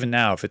 Like even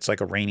now, if it's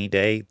like a rainy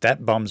day,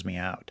 that bums me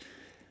out.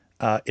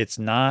 It's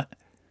not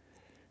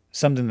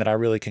something that I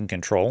really can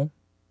control.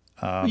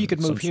 Well, you could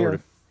move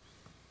here.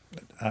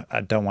 I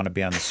don't want to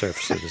be on the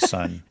surface of the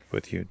sun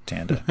with you,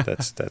 Tanda.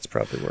 That's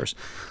probably worse.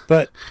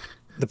 But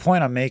the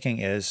point I'm making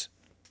is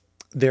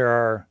there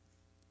are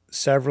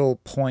several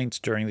points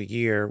during the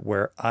year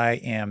where I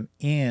am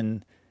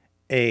in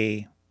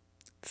a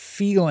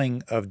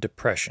feeling of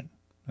depression,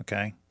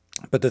 okay?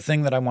 But the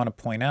thing that I want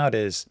to point out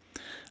is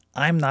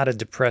I'm not a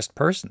depressed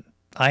person.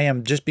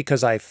 Just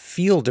because I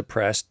feel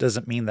depressed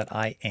doesn't mean that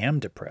I am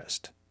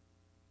depressed.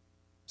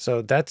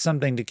 So that's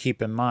something to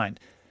keep in mind.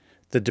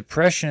 The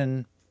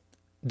depression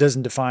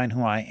doesn't define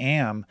who I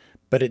am,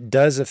 but it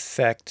does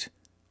affect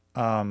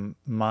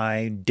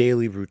my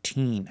daily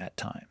routine at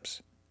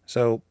times.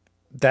 So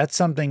that's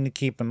something to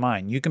keep in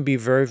mind. You can be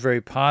very,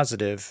 very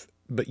positive,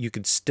 but you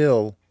could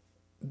still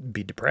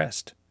be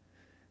depressed.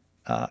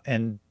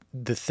 And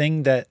the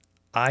thing that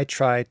I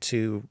try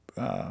to,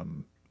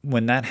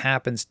 when that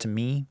happens to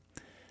me,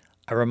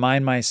 I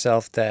remind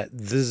myself that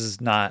this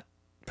is not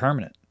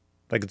permanent.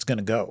 Like, it's going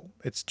to go.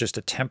 It's just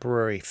a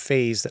temporary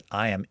phase that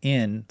I am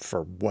in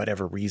for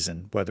whatever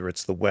reason, whether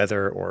it's the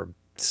weather or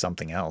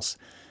something else.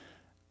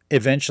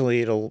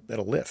 Eventually it'll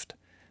lift.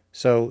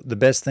 So the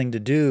best thing to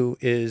do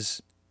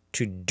is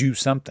to do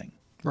something.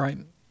 Right.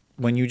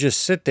 When you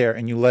just sit there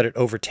and you let it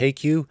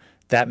overtake you,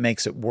 that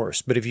makes it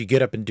worse. But if you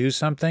get up and do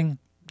something,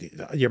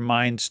 your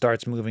mind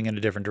starts moving in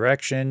a different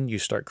direction. You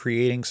start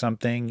creating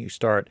something. You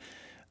start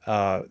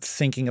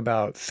thinking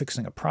about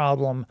fixing a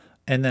problem.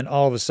 And then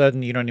all of a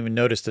sudden, you don't even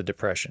notice the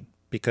depression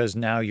because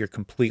now you're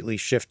completely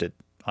shifted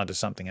onto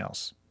something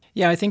else.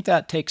 Yeah, I think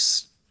that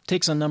takes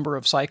a number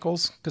of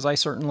cycles, because I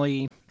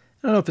don't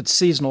know if it's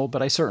seasonal,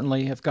 but I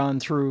certainly have gone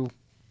through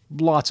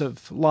lots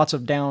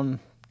of down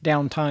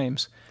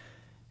times.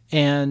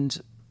 And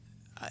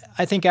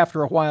I think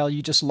after a while,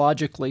 you just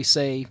logically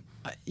say,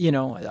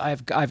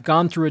 I've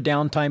gone through a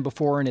downtime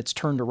before and it's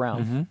turned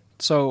around. Mm-hmm.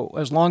 So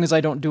as long as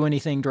I don't do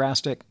anything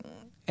drastic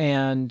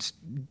and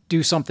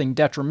do something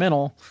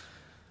detrimental,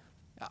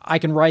 I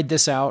can ride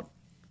this out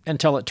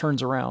until it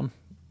turns around.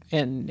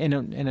 And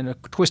in a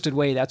twisted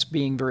way, that's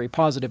being very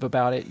positive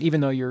about it,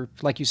 even though you're,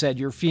 like you said,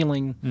 you're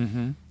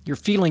feeling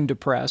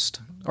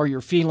depressed or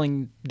you're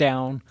feeling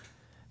down,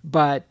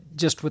 but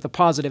just with a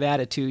positive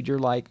attitude, you're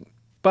like,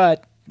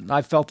 but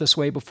I've felt this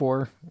way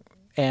before,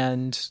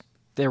 and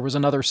there was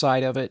another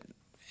side of it,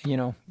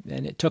 and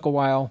it took a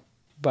while,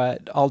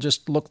 but I'll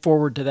just look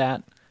forward to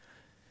that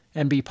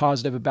and be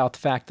positive about the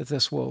fact that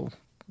this will,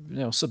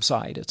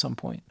 subside at some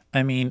point.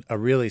 I mean, a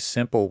really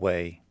simple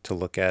way to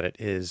look at it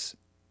is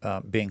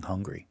being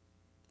hungry,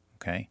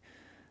 okay?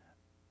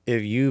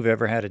 If you've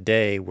ever had a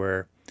day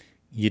where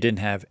you didn't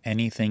have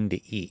anything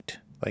to eat,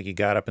 like you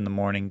got up in the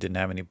morning, didn't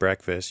have any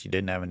breakfast, you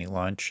didn't have any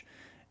lunch,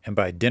 and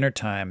by dinner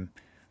time,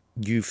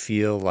 you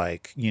feel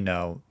like,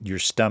 your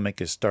stomach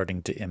is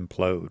starting to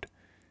implode,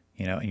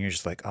 and you're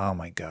just like, oh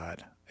my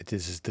God,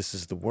 this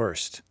is the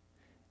worst.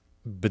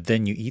 But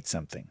then you eat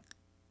something,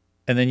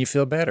 and then you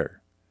feel better.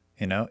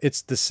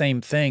 It's the same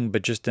thing,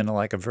 but just in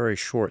a very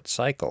short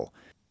cycle.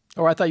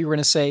 Or I thought you were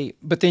going to say,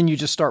 but then you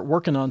just start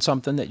working on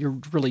something that you're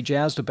really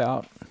jazzed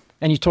about,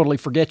 and you totally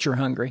forget you're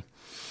hungry.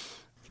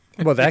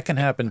 Well, that can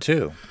happen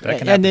too.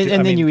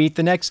 Then you eat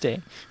the next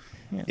day.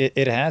 Yeah.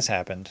 It has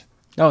happened.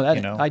 Oh,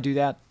 I do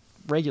that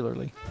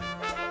regularly.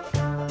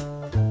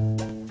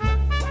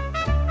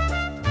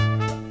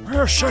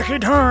 Well, sucky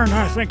darn,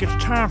 I think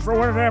it's time for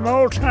one of them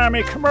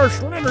old-timey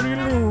commercial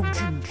interludes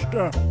and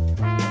stuff.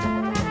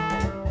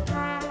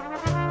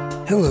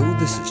 Hello,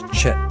 this is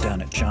Chet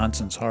down at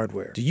Johnson's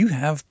Hardware. Do you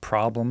have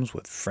problems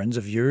with friends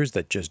of yours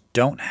that just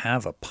don't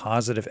have a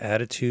positive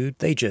attitude?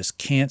 They just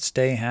can't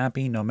stay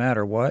happy no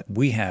matter what?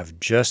 We have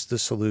just the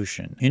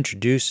solution.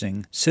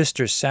 Introducing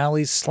Sister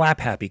Sally's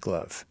Slap Happy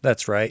Glove.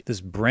 That's right, this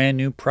brand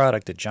new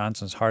product at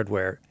Johnson's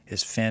Hardware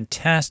is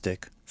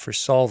fantastic for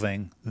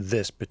solving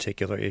this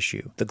particular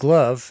issue. The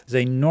glove is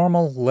a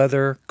normal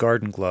leather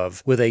garden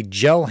glove with a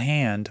gel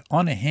hand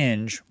on a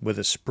hinge with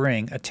a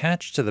spring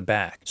attached to the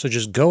back. So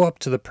just go up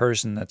to the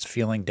person that's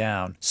feeling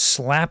down,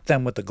 slap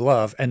them with the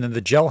glove, and then the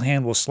gel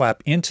hand will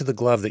slap into the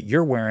glove that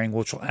you're wearing,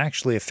 which will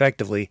actually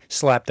effectively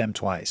slap them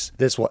twice.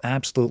 This will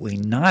absolutely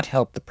not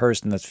help the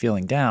person that's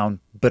feeling down,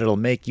 but it'll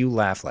make you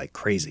laugh like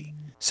crazy.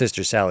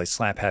 Sister Sally's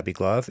Slap Happy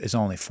Glove is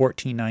only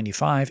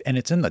 $14.95, and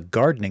it's in the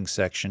gardening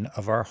section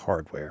of our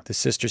hardware. The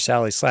Sister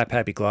Sally's Slap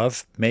Happy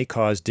Glove may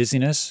cause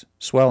dizziness,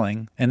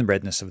 swelling, and the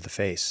redness of the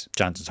face.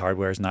 Johnson's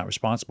Hardware is not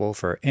responsible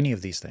for any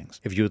of these things.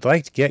 If you would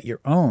like to get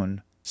your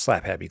own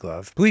Slap Happy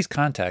Glove, please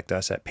contact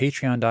us at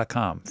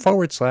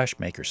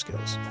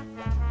patreon.com/makerskills.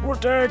 Well,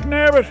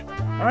 dagnabbit,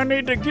 I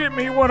need to get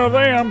me one of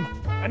them.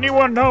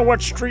 Anyone know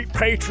what street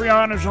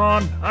Patreon is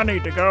on? I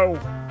need to go.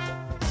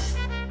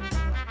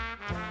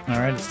 All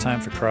right, it's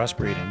time for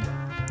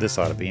crossbreeding. This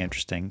ought to be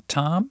interesting.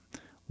 Tom,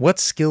 what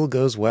skill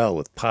goes well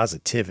with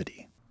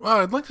positivity? Well,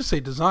 I'd like to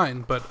say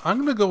design, but I'm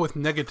going to go with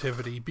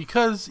negativity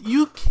because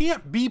you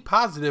can't be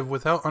positive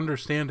without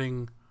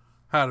understanding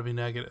how to be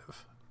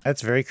negative.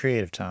 That's very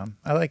creative, Tom.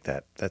 I like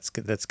that. That's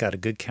got a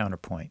good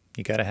counterpoint.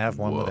 You got to have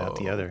one without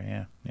the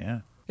other. Yeah.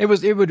 It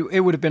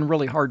would have been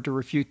really hard to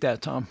refute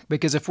that, Tom,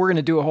 because if we're going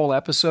to do a whole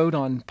episode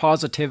on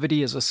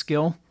positivity as a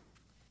skill,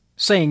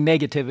 saying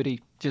negativity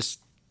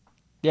just...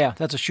 Yeah,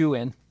 that's a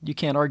shoe-in. You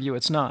can't argue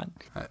it's not.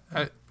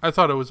 I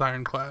thought it was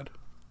ironclad.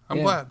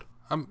 I'm glad.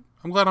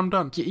 I'm glad I'm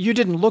done. You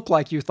didn't look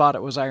like you thought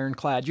it was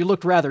ironclad. You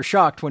looked rather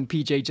shocked when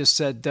PJ just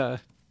said, I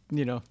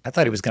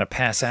thought he was going to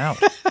pass out.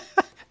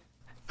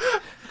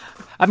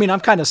 I mean,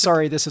 I'm kind of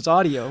sorry this is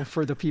audio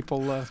for the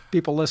people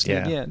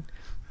listening in.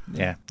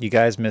 Yeah, you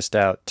guys missed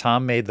out.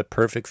 Tom made the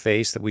perfect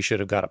face that we should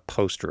have got a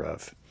poster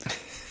of.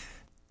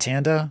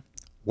 Tanda,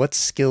 what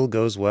skill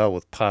goes well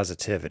with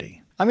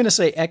positivity? I'm going to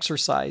say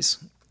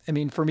exercise. I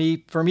mean, for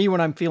me,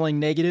 when I'm feeling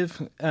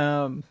negative,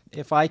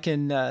 if I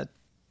can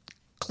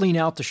clean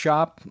out the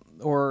shop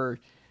or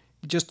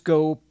just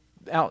go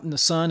out in the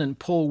sun and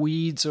pull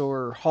weeds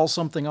or haul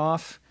something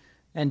off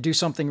and do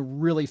something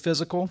really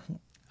physical,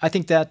 I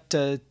think that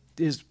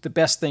is the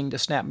best thing to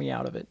snap me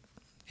out of it,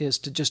 is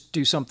to just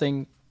do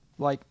something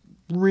like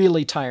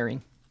really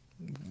tiring,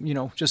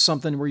 just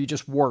something where you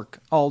just work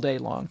all day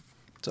long.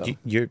 So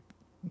you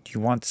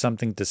want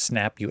something to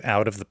snap you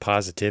out of the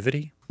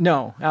positivity?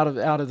 No, out of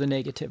the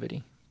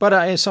negativity.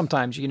 But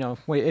sometimes,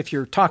 if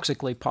you're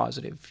toxically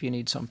positive, you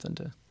need something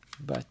to.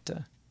 But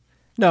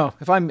no,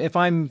 if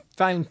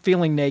I'm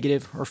feeling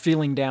negative or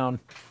feeling down,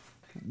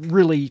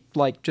 really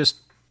like just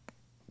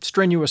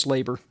strenuous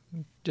labor,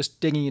 just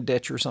digging a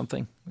ditch or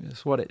something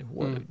is what it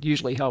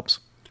usually helps.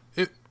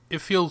 It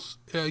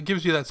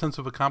gives you that sense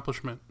of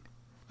accomplishment.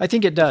 I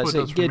think it does.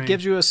 It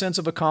gives you a sense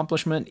of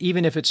accomplishment,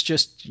 even if it's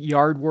just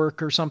yard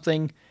work or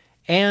something.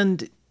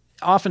 And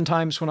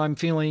oftentimes when I'm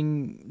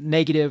feeling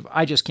negative,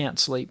 I just can't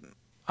sleep.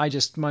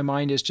 My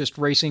mind is just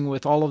racing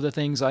with all of the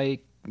things I,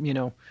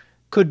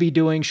 could be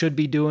doing, should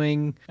be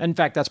doing. In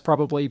fact, that's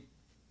probably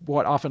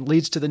what often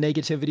leads to the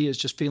negativity, is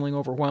just feeling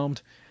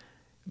overwhelmed.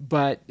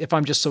 But if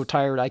I'm just so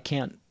tired, I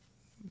can't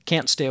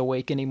stay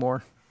awake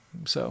anymore.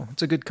 So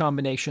it's a good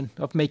combination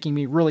of making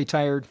me really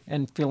tired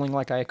and feeling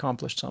like I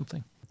accomplished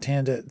something.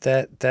 Tanda,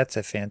 that's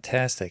a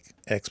fantastic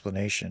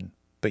explanation,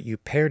 but you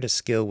paired a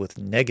skill with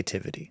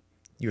negativity.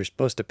 You were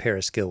supposed to pair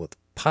a skill with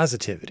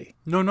positivity.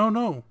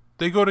 No.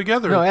 They go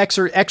together. No,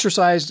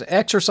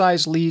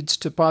 exercise leads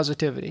to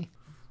positivity.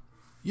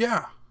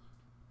 Yeah,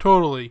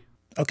 totally.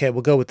 Okay,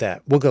 we'll go with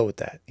that.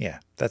 Yeah,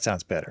 that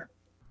sounds better.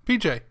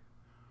 PJ,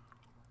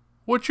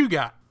 what you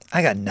got?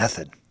 I got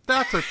nothing.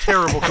 That's a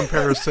terrible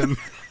comparison.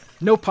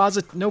 No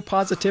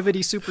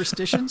positivity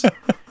superstitions?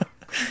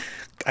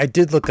 I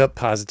did look up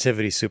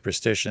positivity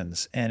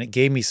superstitions, and it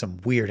gave me some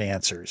weird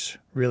answers,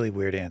 really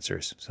weird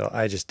answers. So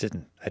I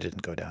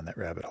didn't go down that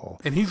rabbit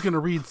hole. And he's going to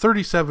read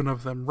 37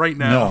 of them right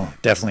now. No,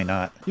 definitely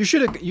not. You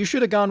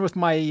should have gone with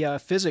my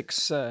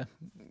physics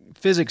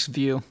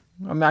view.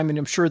 I mean,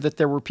 I'm sure that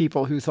there were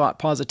people who thought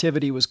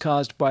positivity was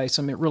caused by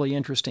some really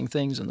interesting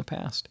things in the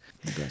past.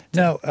 But,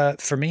 no,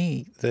 for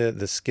me,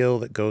 the skill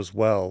that goes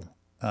well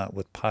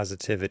with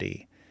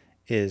positivity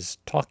is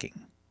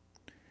talking.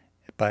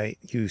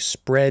 You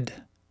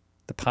spread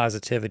the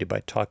positivity by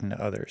talking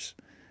to others.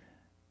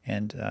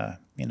 And,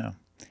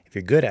 if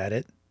you're good at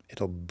it,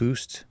 it'll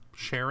boost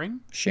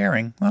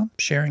Sharing, well,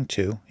 sharing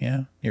too.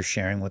 Yeah, you're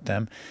sharing with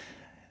them.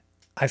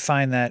 I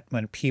find that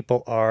when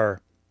people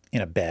are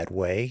in a bad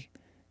way,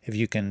 if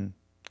you can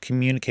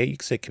communicate, you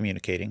can say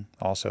communicating,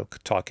 also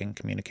talking,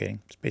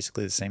 communicating. It's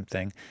basically the same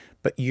thing.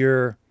 But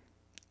you're,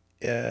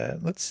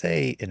 let's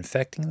say,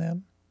 infecting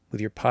them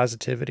with your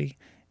positivity,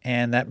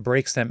 and that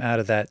breaks them out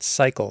of that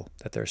cycle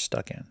that they're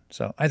stuck in.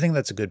 So I think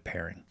that's a good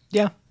pairing.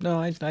 Yeah, no,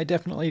 I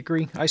definitely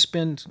agree. I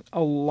spend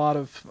a lot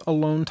of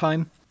alone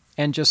time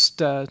and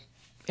just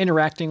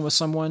interacting with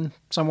someone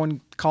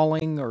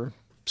calling or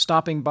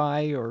stopping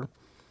by or,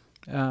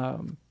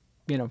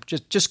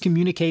 just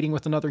communicating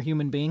with another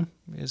human being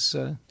is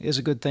a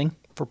good thing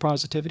for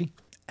positivity.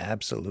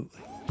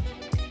 Absolutely.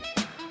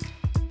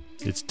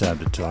 It's time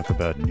to talk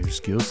about new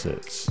skill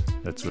sets.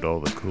 That's what all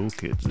the cool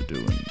kids are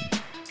doing.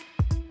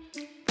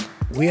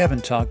 We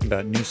haven't talked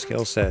about new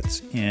skill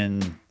sets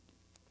in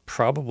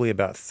probably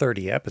about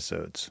 30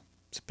 episodes.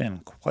 It's been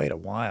quite a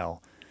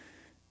while.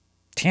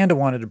 Tanda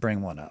wanted to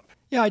bring one up.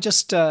 Yeah, I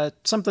just,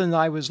 something that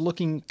I was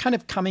kind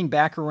of coming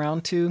back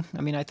around to.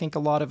 I mean, I think a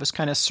lot of us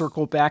kind of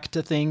circle back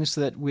to things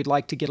that we'd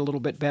like to get a little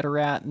bit better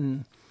at.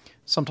 And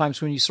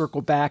sometimes when you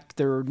circle back,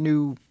 there are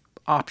new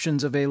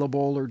options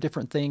available or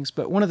different things.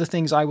 But one of the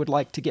things I would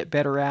like to get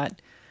better at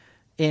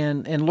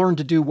and learn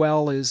to do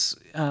well is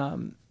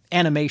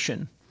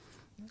animation.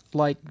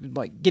 Like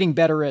getting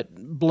better at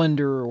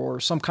Blender or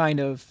some kind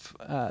of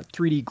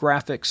 3D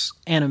graphics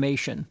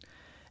animation.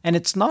 And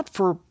it's not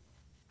for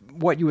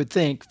what you would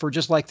think, for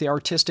just like the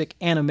artistic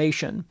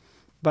animation,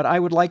 but I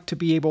would like to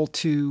be able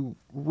to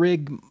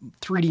rig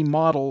 3D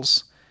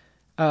models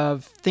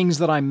of things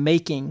that I'm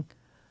making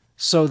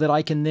so that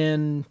I can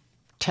then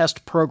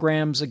test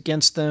programs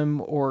against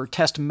them or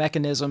test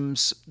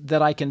mechanisms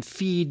that I can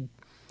feed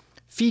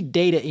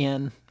data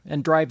in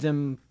and drive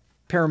them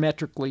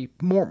parametrically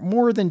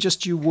more than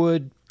just you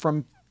would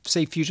from,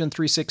 say, Fusion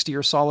 360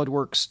 or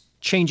SolidWorks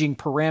changing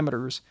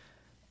parameters,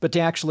 but to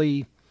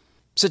actually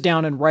sit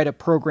down and write a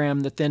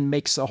program that then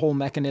makes the whole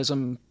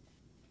mechanism,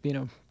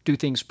 do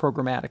things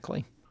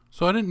programmatically.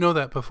 So I didn't know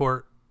that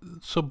before.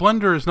 So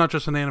Blender is not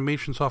just an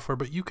animation software,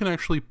 but you can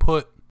actually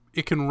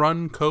it can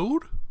run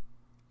code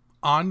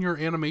on your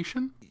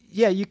animation?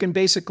 yeah, you can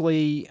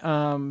basically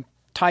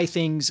tie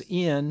things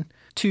in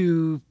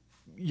to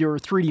your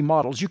 3D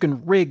models. You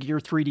can rig your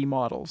 3D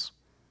models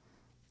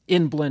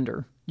in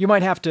Blender. You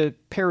might have to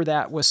pair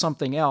that with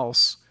something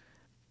else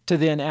to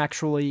then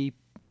actually...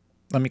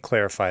 Let me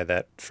clarify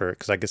that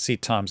because I could see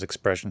Tom's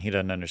expression. He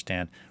doesn't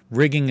understand.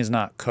 Rigging is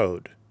not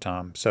code,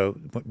 Tom. So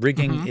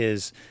rigging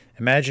is,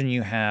 imagine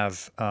you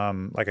have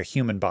like a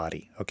human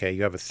body. Okay,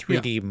 you have a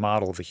 3D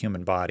model of a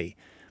human body.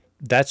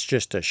 That's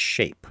just a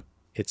shape.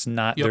 It's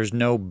not, there's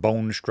no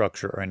bone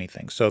structure or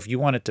anything. So if you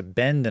want it to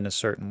bend in a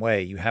certain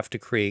way, you have to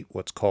create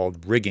what's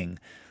called rigging,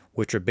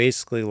 which are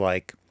basically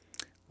like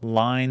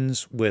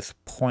lines with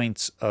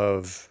points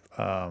of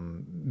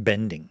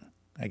bending,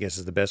 I guess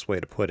is the best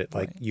way to put it.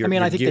 Like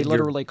I think they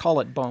literally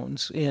call it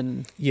bones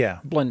in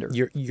Blender.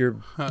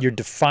 You're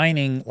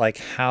defining like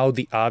how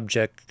the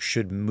object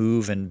should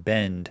move and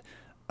bend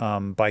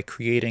by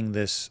creating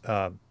this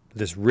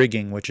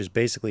rigging, which is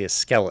basically a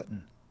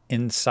skeleton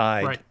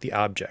inside the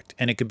object.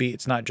 And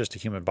it's not just a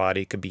human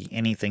body. It could be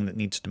anything that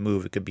needs to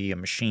move. It could be a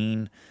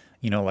machine,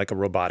 like a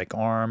robotic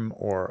arm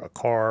or a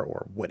car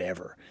or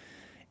whatever.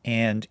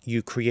 And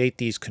you create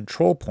these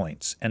control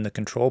points, and the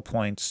control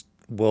points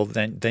will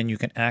then you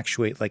can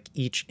actuate like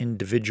each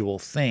individual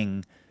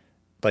thing,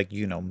 like,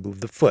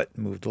 move the foot,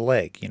 move the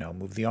leg,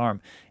 move the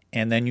arm.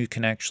 And then you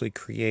can actually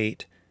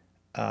create,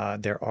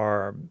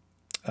 it's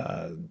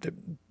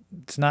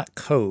not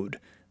code,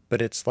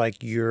 but it's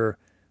like you're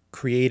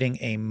creating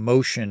a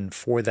motion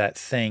for that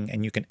thing,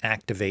 and you can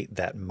activate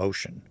that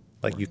motion.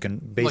 Like you can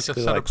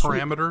basically like a set of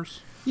parameters.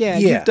 Yeah.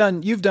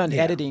 You've done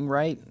editing,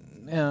 right?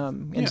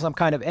 In some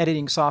kind of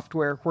editing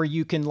software where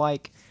you can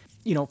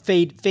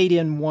fade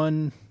in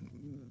one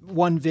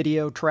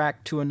video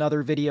track to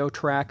another video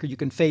track, or you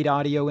can fade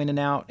audio in and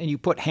out, and you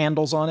put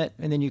handles on it,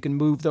 and then you can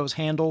move those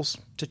handles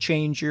to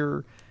change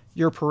your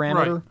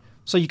parameter. Right.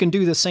 So you can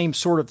do the same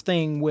sort of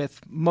thing with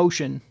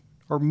motion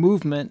or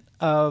movement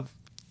of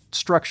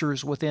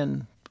structures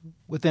within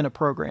a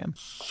program.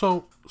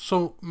 So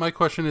my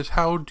question is,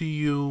 how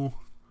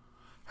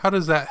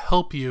does that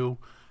help you?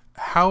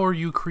 How are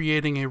you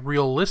creating a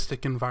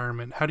realistic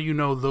environment? How do you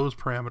know those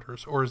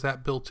parameters, or is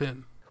that built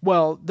in?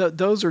 Well,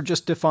 those are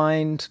just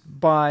defined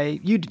by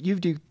you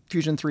do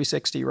Fusion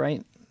 360,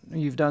 right?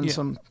 You've done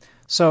some,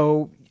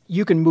 so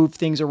you can move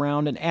things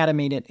around and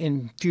animate it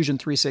in Fusion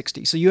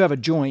 360. So you have a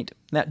joint.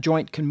 That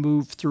joint can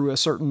move through a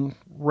certain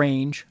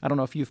range. I don't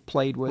know if you've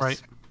played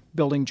with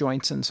building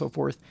joints and so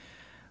forth.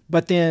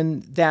 But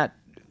then that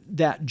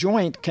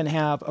joint can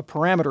have a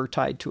parameter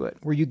tied to it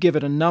where you give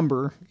it a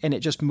number and it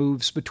just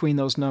moves between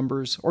those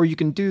numbers. Or you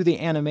can do the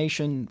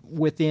animation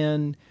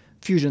within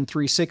Fusion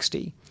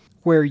 360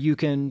 where you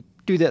can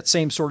do that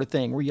same sort of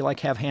thing where you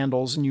have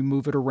handles and you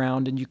move it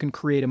around and you can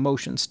create a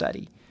motion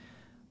study.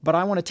 But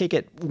I want to take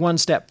it one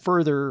step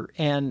further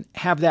and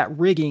have that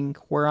rigging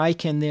where I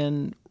can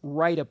then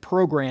write a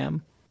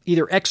program,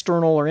 either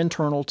external or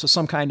internal to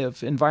some kind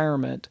of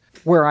environment,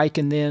 where I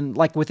can then,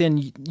 like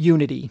within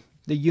Unity,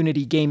 the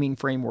Unity gaming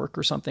framework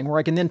or something, where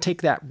I can then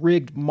take that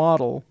rigged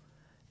model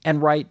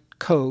and write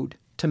code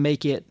to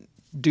make it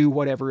do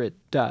whatever it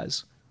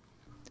does.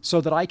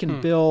 So that I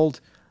can build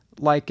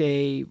like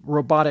a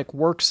robotic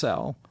work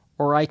cell,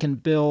 or I can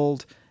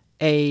build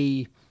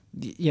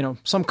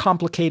some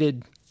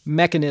complicated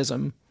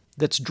mechanism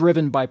that's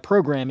driven by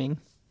programming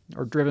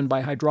or driven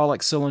by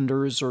hydraulic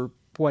cylinders or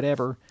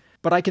whatever.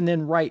 But I can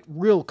then write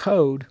real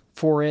code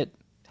for it,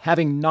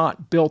 having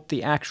not built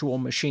the actual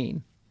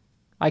machine.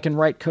 I can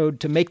write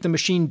code to make the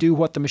machine do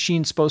what the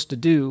machine's supposed to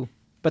do,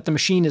 but the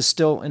machine is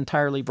still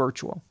entirely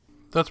virtual.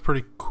 That's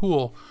pretty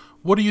cool.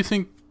 What do you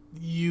think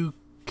you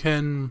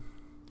can...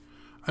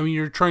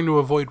 you're trying to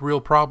avoid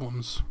real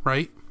problems,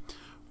 right?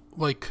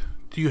 Like,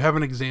 do you have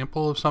an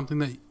example of something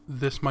that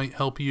this might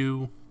help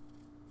you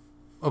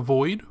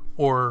avoid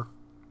or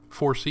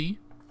foresee?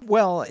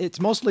 Well, it's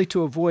mostly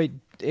to avoid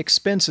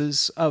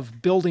expenses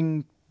of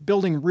building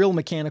real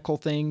mechanical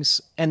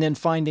things and then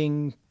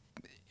finding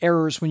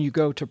errors when you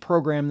go to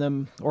program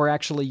them or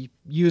actually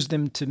use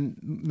them to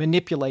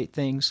manipulate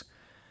things,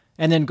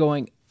 and then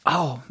going,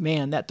 oh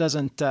man, that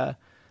doesn't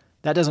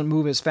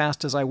move as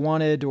fast as I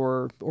wanted,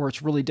 or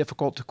it's really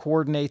difficult to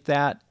coordinate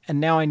that, and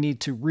now I need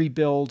to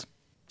rebuild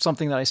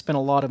something that I spent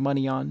a lot of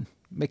money on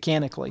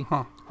mechanically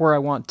where I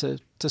want to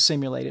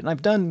simulate it.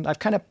 And I've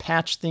kind of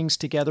patched things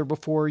together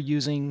before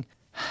using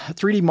a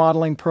 3D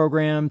modeling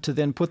program to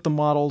then put the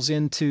models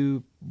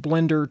into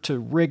Blender to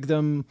rig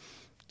them,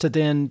 to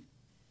then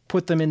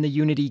put them in the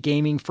Unity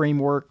gaming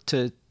framework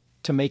to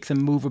make them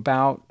move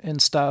about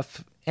and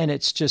stuff. And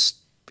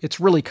it's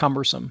really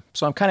cumbersome.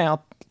 So I'm kind of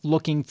out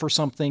looking for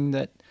something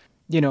that,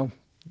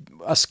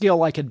 a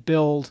skill I could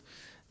build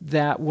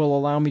that will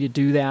allow me to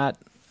do that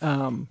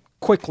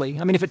quickly.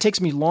 If it takes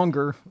me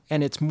longer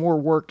and it's more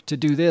work to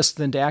do this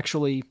than to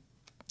actually,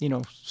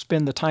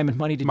 spend the time and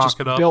money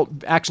to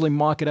actually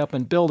mock it up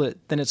and build it,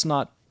 then it's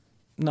not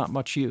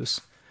much use.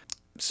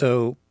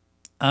 So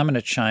I'm going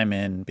to chime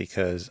in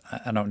because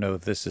I don't know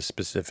if this is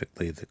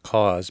specifically the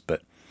cause,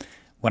 but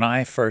when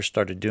I first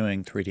started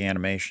doing 3D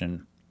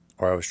animation,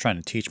 or I was trying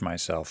to teach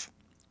myself,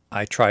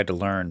 I tried to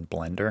learn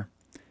Blender,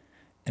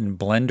 and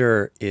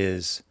Blender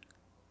is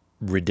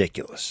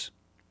ridiculous.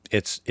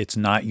 It's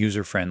not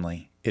user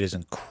friendly. It is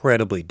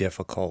incredibly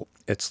difficult.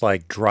 It's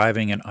like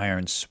driving an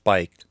iron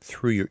spike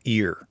through your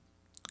ear.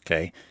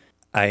 Okay.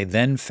 I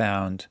then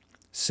found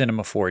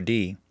Cinema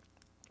 4D,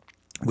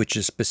 which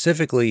is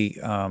specifically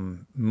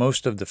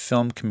most of the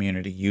film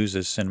community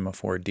uses Cinema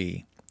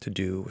 4D to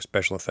do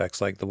special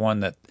effects, like the one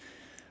that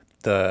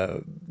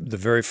the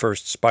very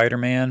first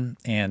Spider-Man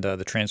and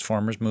the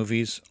Transformers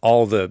movies,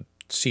 all the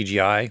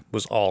CGI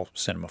was all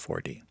Cinema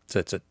 4D. So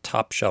it's a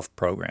top shelf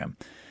program.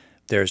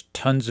 There's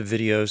tons of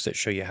videos that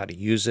show you how to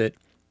use it.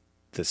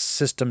 The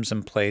systems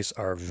in place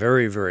are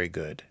very, very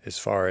good as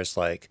far as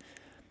like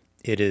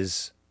it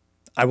is.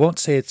 I won't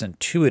say it's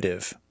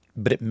intuitive,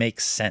 but it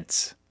makes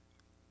sense.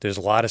 There's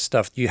a lot of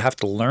stuff. You have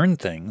to learn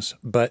things,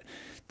 but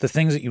the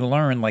things that you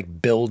learn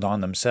like build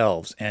on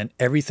themselves. And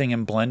everything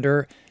in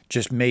Blender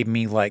just made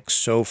me like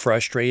so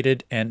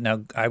frustrated. And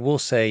now I will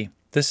say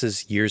this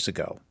is years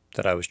ago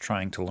that I was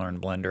trying to learn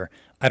Blender.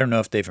 I don't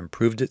know if they've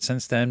improved it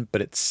since then,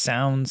 but it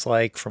sounds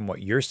like from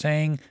what you're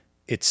saying,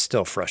 it's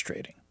still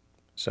frustrating.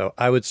 So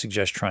I would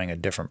suggest trying a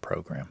different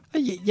program.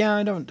 Yeah,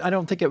 I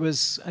don't think it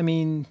was, I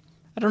mean,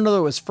 I don't know that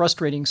it was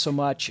frustrating so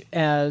much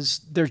as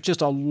there's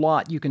just a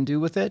lot you can do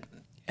with it.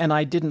 And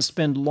I didn't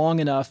spend long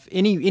enough.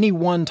 Any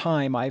one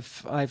time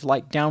I've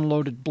like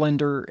downloaded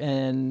Blender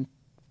and,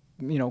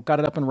 you know, got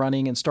it up and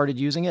running and started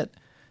using it.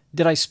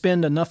 Did I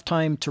spend enough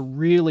time to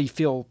really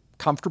feel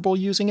comfortable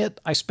using it?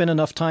 I spent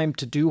enough time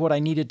to do what I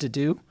needed to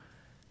do.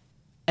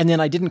 And then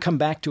I didn't come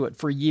back to it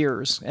for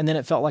years. And then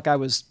it felt like I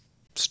was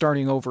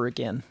starting over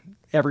again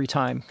every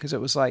time, because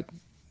it was like,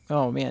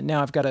 oh man,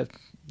 now I've got to,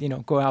 you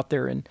know, go out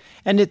there and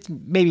it's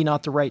maybe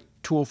not the right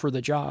tool for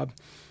the job,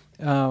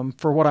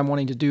 for what I'm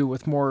wanting to do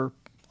with more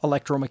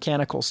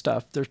electromechanical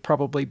stuff. There's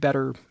probably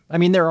better. I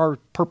mean, there are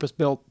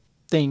purpose-built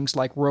things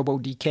like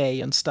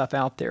RoboDK and stuff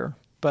out there,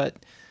 but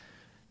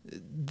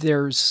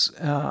there's,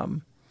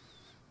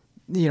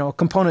 you know, a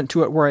component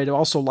to it where I'd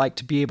also like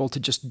to be able to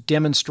just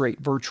demonstrate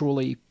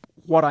virtually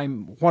what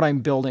I'm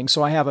building.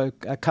 So I have a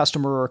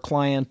customer or a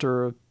client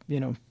or, you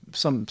know,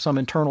 some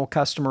internal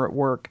customer at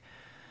work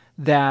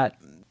that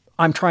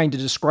I'm trying to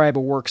describe a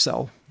work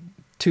cell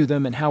to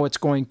them and how it's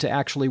going to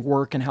actually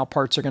work and how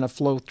parts are going to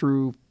flow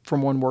through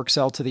from one work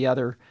cell to the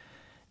other.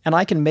 And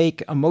I can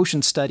make a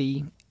motion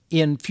study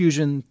in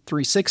Fusion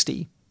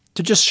 360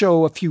 to just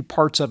show a few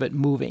parts of it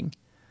moving.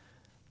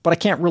 But I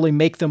can't really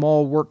make them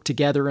all work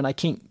together, and I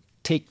can't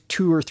take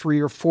 2 or 3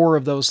 or 4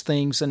 of those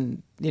things,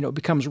 and, you know, it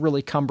becomes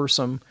really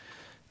cumbersome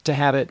to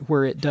have it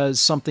where it does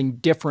something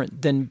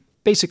different than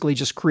basically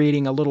just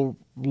creating a little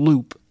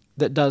loop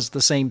that does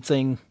the same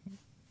thing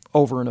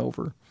over and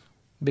over.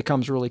 It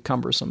becomes really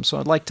cumbersome. So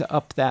I'd like to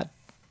up that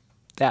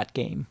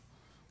game.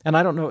 And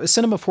I don't know, is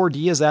Cinema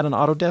 4D, is that an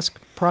Autodesk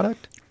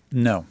product?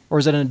 No. Or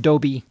is it an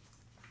Adobe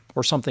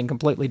or something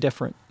completely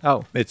different?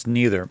 Oh. It's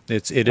neither.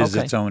 It is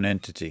Okay. its own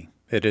entity.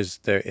 It is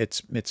there.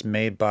 It's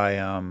made by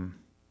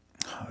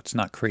it's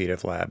not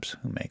Creative Labs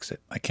who makes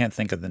it. I can't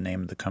think of the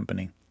name of the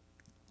company.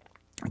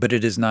 But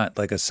it is not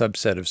like a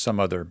subset of some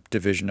other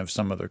division of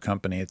some other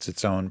company. It's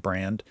its own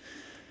brand.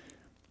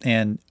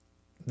 And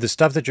the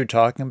stuff that you're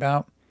talking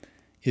about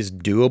is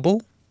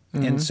doable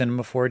in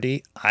Cinema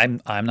 4D.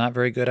 I'm not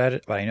very good at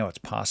it, but I know it's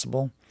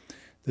possible.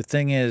 The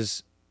thing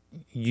is,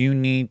 you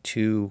need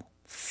to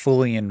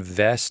fully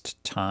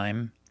invest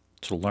time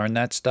to learn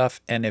that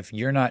stuff. And if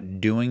you're not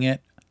doing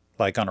it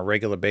like on a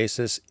regular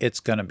basis, it's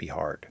going to be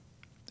hard.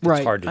 It's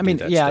Right. hard to I mean,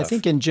 do that yeah, I stuff.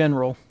 think in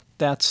general,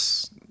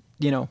 that's,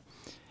 you know,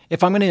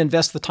 if I'm going to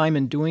invest the time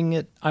in doing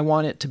it, I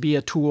want it to be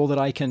a tool that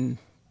I can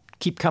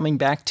keep coming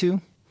back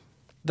to,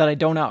 that I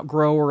don't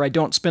outgrow, or I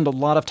don't spend a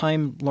lot of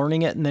time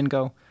learning it and then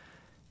go,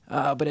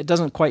 but it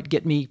doesn't quite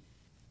get me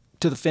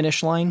to the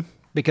finish line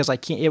because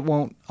it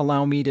won't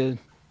allow me to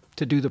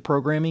do the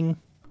programming.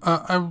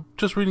 I'm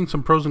just reading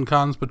some pros and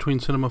cons between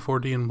Cinema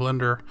 4D and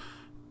Blender.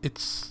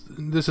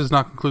 This is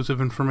not conclusive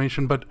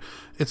information, but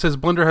it says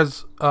Blender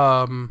has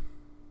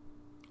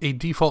a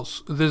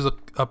default. This is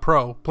a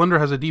pro. Blender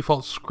has a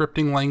default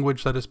scripting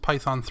language that is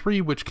Python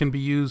 3, which can be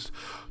used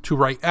to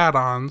write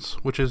add-ons,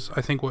 which is,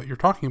 I think, what you're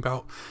talking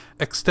about.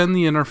 Extend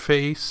the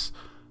interface.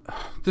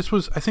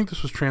 I think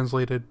this was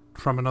translated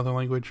from another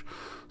language.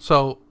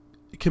 So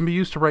it can be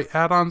used to write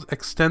add-ons,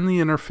 extend the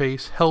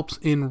interface, helps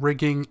in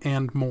rigging,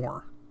 and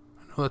more.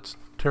 I know that's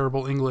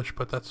terrible English,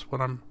 but that's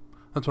what I'm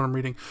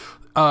reading.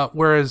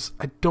 Whereas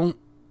it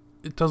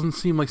doesn't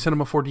seem like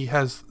Cinema 4D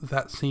has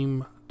that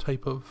same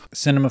type of...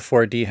 Cinema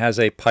 4D has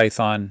a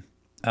Python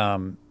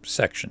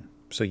section,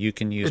 so you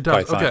can use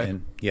Python. Okay.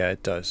 Yeah,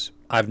 it does.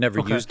 I've never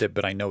used it,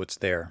 but I know it's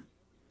there.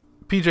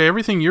 PJ,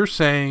 everything you're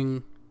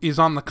saying is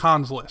on the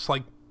cons list.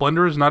 Like,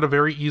 Blender is not a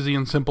very easy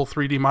and simple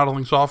 3D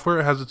modeling software.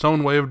 It has its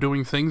own way of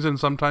doing things, and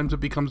sometimes it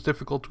becomes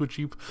difficult to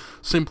achieve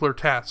simpler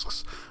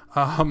tasks.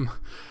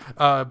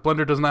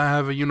 Blender does not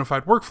have a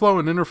unified workflow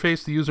and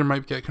interface. The user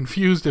might get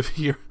confused if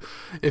he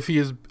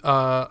is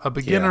a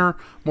beginner.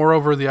 Yeah.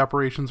 Moreover, the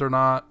operations are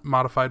not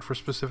modified for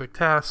specific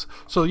tasks.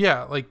 So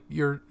yeah, like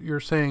you're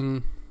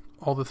saying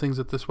all the things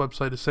that this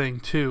website is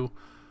saying too.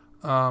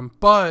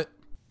 But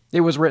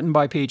It was written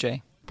by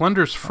PJ.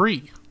 Blender's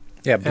free.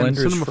 Yeah, And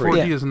Blender's Cinema free.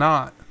 4D is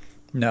not.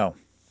 No.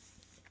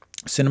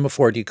 Cinema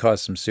 4D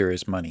costs some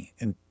serious money.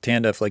 And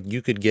Tanda, if like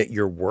you could get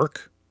your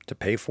work to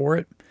pay for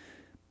it,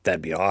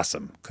 that'd be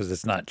awesome because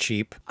it's not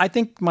cheap. I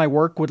think my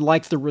work would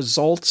like the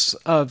results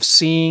of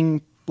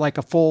seeing like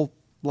a full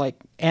like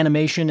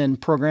animation and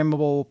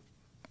programmable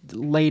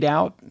laid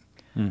out,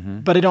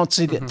 but I don't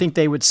think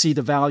they would see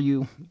the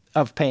value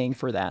of paying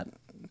for that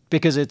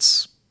because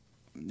it's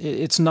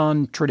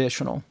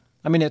non-traditional.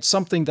 I mean, it's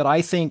something that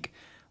I think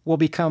will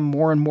become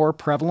more and more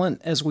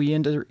prevalent as we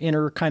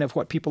enter kind of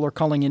what people are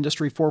calling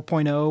Industry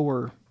 4.0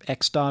 or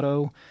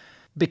X.0,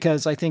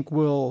 because I think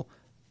we'll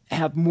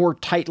have more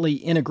tightly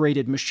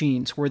integrated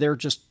machines where they're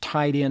just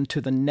tied into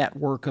the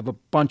network of a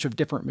bunch of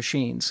different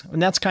machines.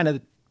 And that's kind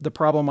of the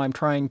problem I'm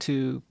trying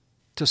to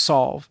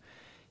solve,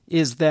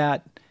 is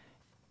that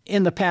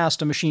in the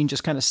past, a machine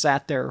just kind of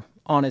sat there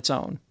on its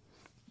own.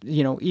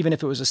 You know, even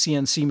if it was a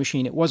CNC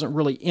machine, it wasn't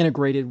really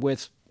integrated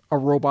with a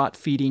robot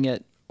feeding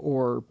it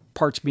or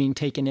parts being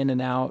taken in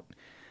and out.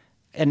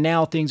 And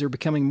now things are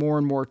becoming more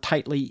and more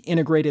tightly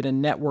integrated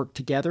and networked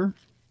together.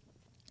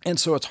 And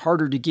so it's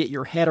harder to get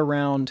your head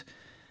around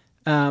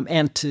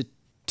and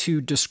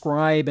to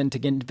describe and to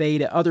convey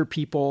to other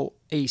people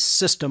a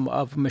system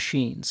of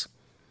machines.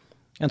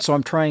 And so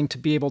I'm trying to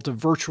be able to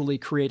virtually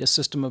create a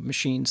system of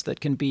machines that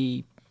can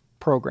be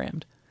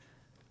programmed.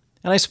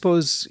 And I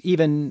suppose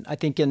I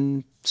think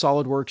in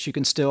SolidWorks, you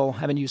can still,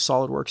 haven't used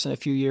SolidWorks in a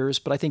few years,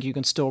 but I think you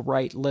can still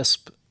write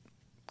Lisp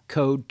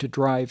code to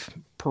drive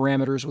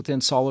parameters within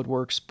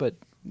SolidWorks. But,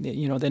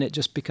 you know, then it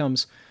just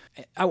becomes,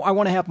 I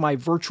want to have my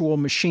virtual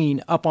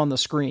machine up on the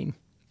screen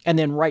and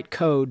then write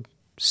code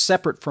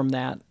separate from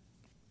that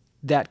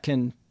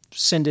can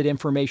send it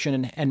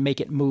information and make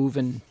it move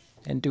and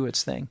do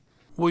its thing.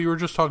 Well, you were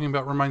just talking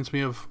about reminds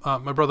me of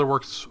my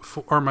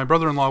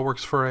brother-in-law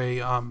works for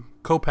a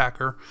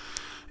co-packer,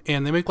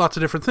 and they make lots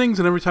of different things,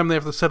 and every time they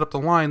have to set up the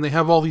line, they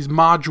have all these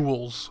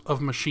modules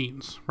of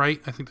machines,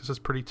 right? I think this is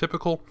pretty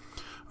typical,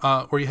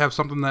 where you have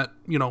something that,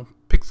 you know,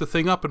 picks the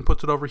thing up and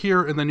puts it over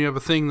here, and then you have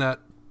a thing that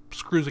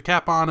screws a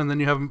cap on, and then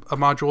you have a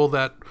module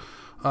that,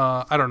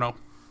 I don't know,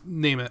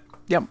 name it.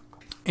 Yep.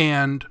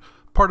 And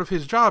part of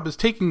his job is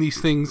taking these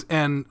things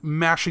and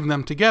mashing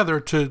them together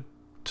to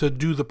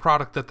do the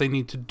product that they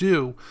need to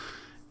do.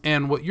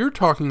 And what you're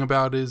talking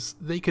about is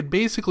they could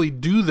basically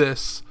do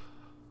this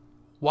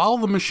while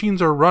the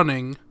machines are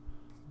running.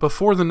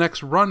 Before the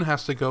next run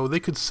has to go, they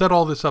could set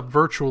all this up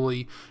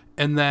virtually,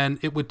 and then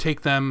it would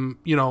take them,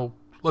 you know,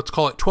 let's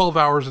call it 12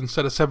 hours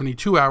instead of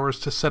 72 hours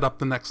to set up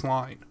the next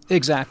line.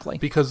 Exactly.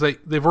 Because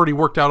they've already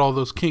worked out all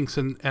those kinks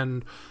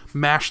and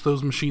mashed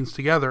those machines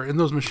together. And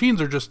those machines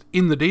are just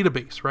in the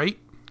database, right?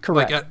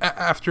 Correct. Like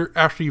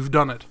after you've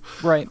done it.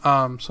 Right.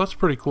 So that's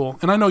pretty cool.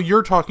 And I know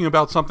you're talking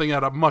about something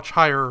at a much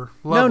higher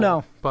level.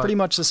 No. But Pretty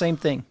much the same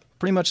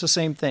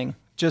thing.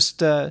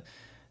 Just,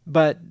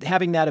 but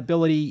having that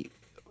ability,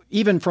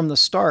 even from the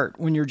start,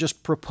 when you're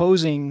just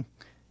proposing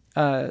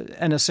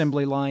an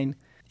assembly line,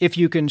 if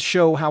you can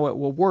show how it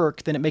will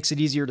work, then it makes it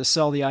easier to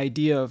sell the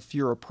idea of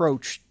your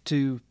approach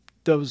to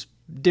those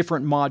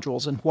different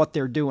modules and what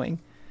they're doing.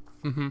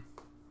 Mm-hmm.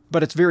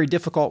 But it's very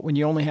difficult when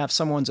you only have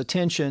someone's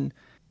attention.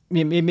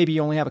 Maybe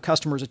you only have a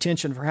customer's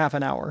attention for half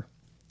an hour.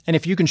 And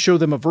if you can show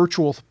them a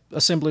virtual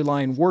assembly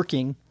line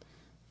working,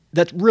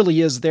 that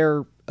really is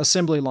their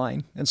assembly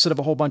line instead of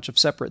a whole bunch of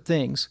separate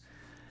things,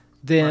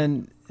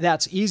 then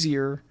that's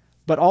easier.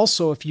 But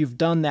also if you've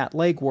done that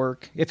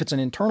legwork, if it's an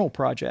internal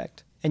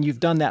project, and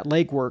you've done that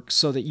legwork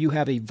so that you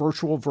have a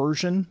virtual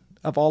version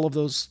of all of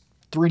those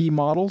 3D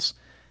models,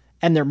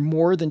 and they're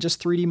more than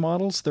just 3D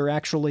models, they're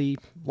actually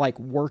like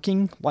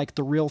working like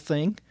the real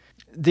thing,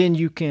 then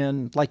you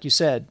can, like you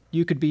said,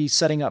 you could be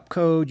setting up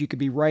code, you could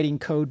be writing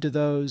code to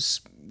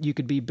those, you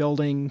could be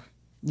building,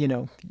 you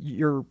know,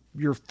 your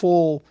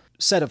full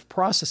set of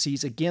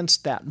processes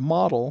against that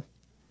model.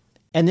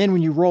 And then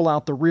when you roll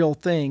out the real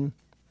thing,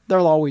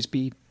 there'll always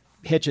be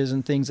hitches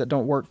and things that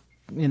don't work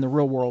in the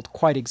real world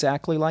quite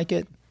exactly like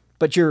it,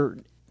 but you're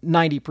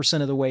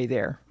 90% of the way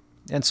there.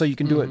 And so you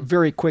can do it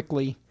very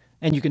quickly,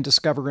 and you can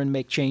discover and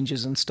make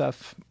changes and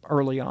stuff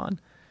early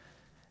on.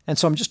 And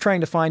so I'm just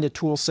trying to find a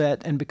tool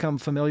set and become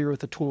familiar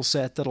with a tool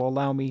set that'll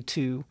allow me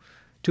to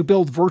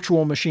build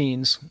virtual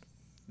machines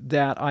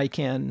that I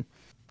can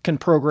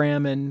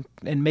program and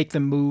make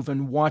them move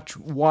and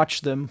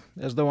watch them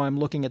as though I'm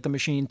looking at the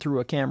machine through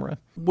a camera.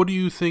 What do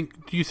you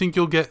think? Do you think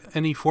you'll get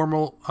any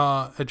formal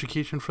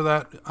education for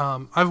that?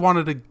 I've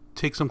wanted to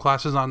take some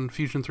classes on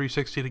Fusion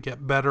 360 to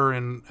get better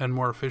and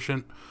more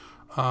efficient.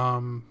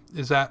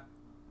 Is that,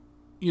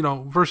 you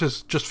know,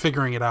 versus just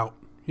figuring it out,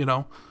 you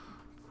know?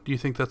 Do you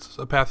think that's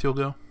a path you'll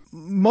go?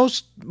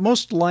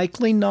 Most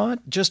likely not,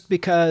 just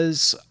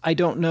because I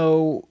don't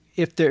know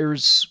if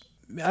there's,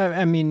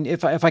 I mean,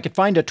 if I could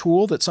find a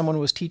tool that someone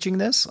was teaching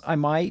this, I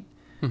might,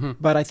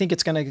 but I think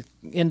it's going to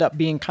end up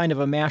being kind of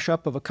a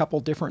mashup of a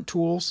couple different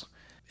tools.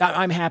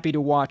 I'm happy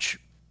to watch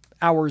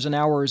hours and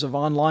hours of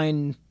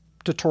online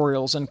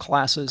tutorials and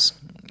classes,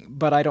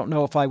 but I don't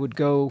know if I would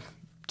go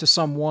to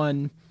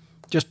someone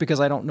just because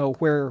I don't know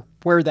where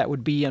that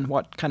would be and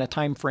what kind of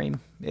time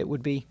frame it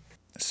would be.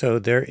 So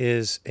there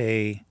is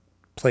a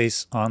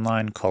place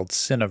online called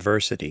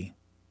Cineversity,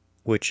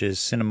 which is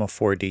Cinema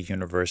 4D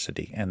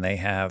University, and they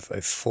have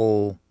a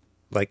full,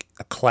 like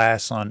a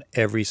class on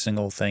every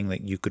single thing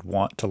that you could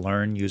want to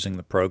learn using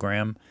the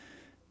program.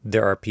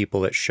 There are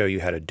people that show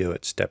you how to do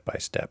it step by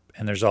step,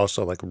 and there's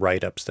also like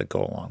write-ups that go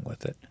along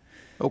with it.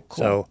 Oh,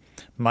 cool. So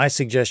my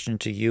suggestion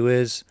to you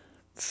is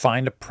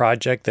find a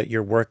project that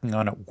you're working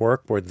on at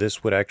work where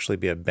this would actually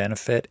be a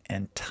benefit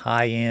and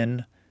tie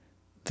in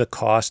the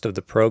cost of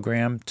the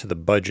program to the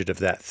budget of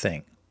that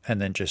thing. And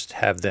then just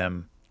have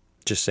them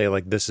just say,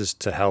 like, this is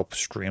to help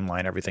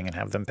streamline everything and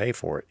have them pay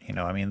for it. You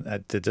know, I mean,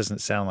 it doesn't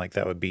sound like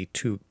that would be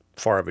too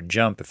far of a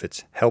jump if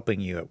it's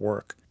helping you at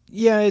work.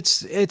 Yeah,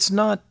 it's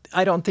not.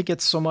 I don't think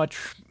it's so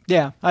much.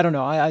 Yeah, I don't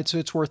know.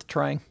 It's worth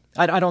trying.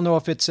 I don't know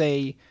if it's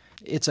a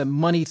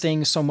money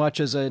thing so much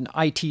as an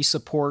IT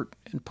support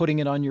and putting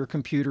it on your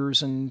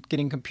computers and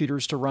getting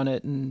computers to run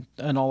it and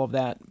all of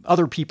that.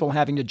 Other people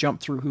having to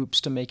jump through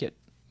hoops to make it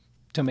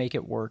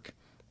work,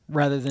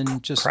 rather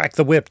than just crack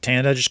the whip,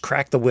 Tanda. Just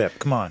crack the whip.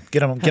 Come on,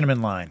 get them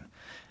in line.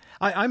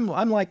 I'm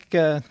like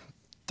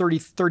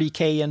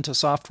 30K into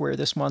software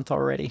this month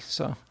already,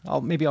 so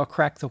I'll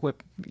crack the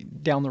whip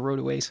down the road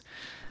a ways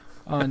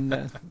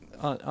on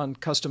on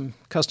custom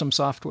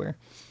software.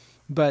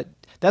 But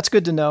that's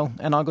good to know,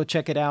 and I'll go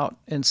check it out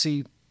and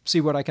see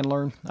what I can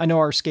learn. I know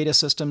our SCADA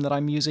system that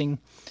I'm using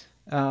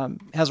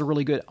has a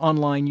really good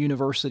online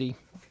university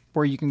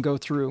where you can go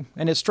through,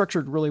 and it's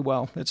structured really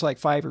well. It's like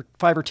 5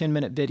 or 10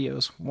 minute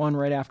videos, one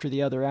right after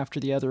the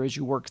other as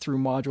you work through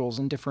modules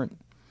and different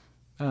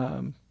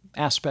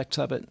aspects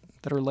of it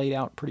that are laid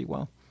out pretty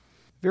well.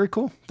 Very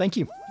cool. Thank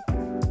you.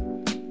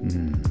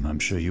 I'm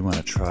sure you want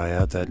to try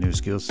out that new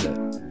skill set.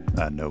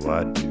 I know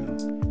I do.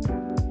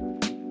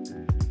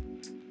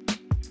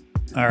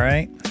 All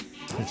right,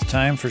 it's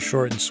time for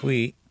short and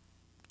sweet.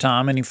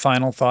 Tom, any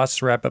final thoughts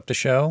to wrap up the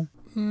show?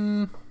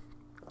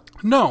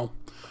 No,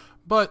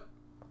 but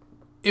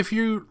if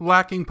you're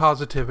lacking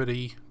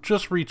positivity,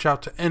 just reach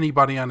out to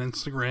anybody on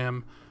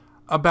Instagram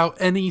about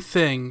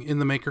anything in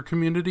the maker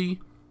community,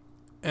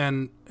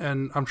 and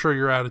I'm sure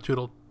your attitude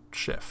will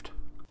shift.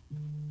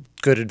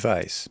 Good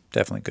advice.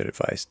 Definitely good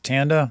advice.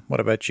 Tanda, what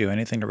about you?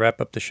 Anything to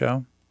wrap up the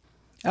show?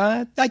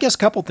 I guess a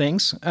couple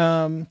things.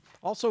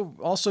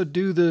 Also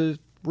do the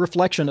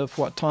reflection of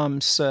what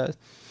Tom's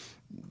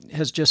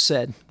has just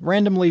said.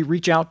 Randomly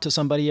reach out to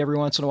somebody every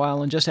once in a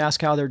while and just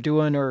ask how they're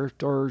doing, or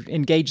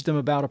engage them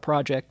about a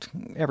project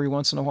every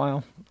once in a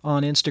while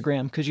on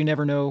Instagram, because you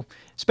never know,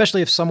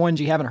 especially if someone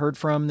you haven't heard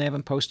from, they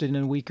haven't posted in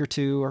a week or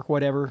two or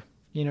whatever.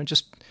 You know,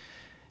 just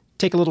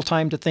take a little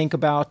time to think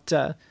about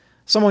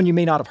someone you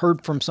may not have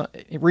heard from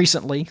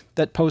recently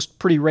that posts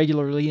pretty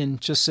regularly, and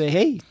just say,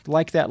 hey,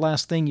 like that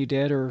last thing you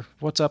did, or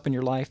what's up in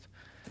your life.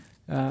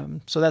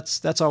 So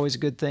that's always a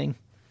good thing.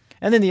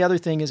 And then the other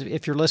thing is,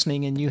 if you're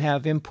listening and you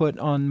have input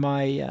on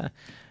my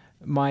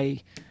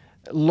my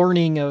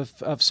learning of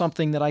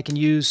something that I can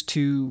use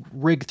to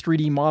rig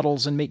 3D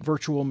models and make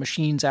virtual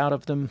machines out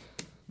of them,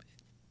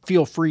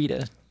 feel free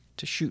to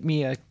shoot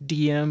me a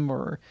DM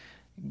or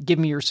give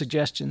me your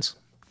suggestions.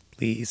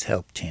 Please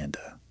help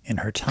Tanda. In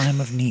her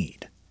time of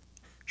need,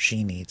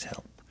 she needs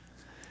help.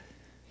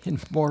 In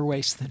more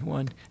ways than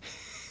one.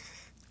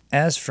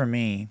 As for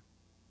me,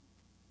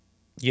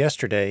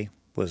 yesterday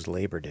was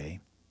Labor Day,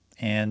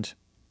 and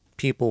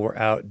people were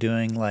out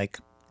doing like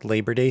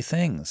Labor Day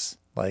things,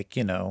 like,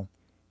 you know,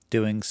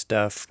 doing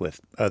stuff with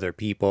other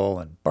people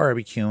and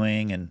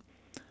barbecuing, and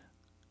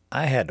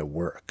I had to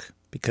work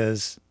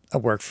because I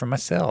worked for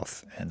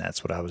myself, and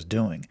that's what I was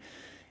doing.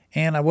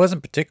 And I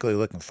wasn't particularly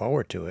looking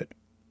forward to it,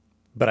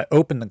 but I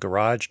opened the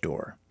garage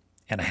door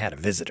and I had a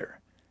visitor.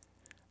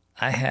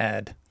 I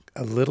had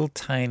a little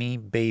tiny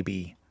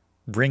baby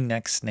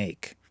ringneck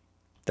snake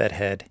that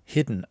had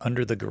hidden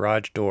under the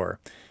garage door,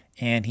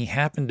 and he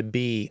happened to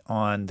be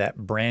on that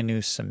brand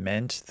new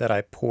cement that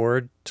I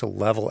poured to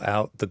level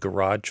out the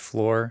garage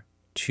floor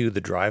to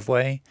the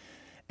driveway.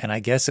 And I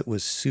guess it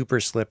was super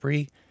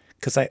slippery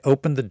because I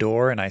opened the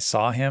door and I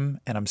saw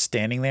him, and I'm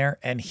standing there,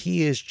 and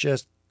he is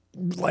just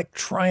like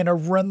trying to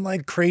run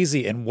like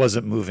crazy and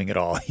wasn't moving at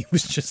all. He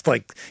was just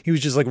like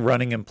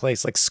running in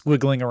place, like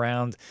squiggling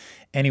around,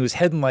 and he was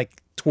heading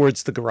like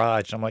towards the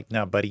garage. And I'm like,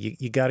 no, buddy,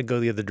 you got to go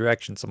the other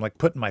direction. So I'm like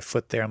putting my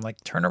foot there. I'm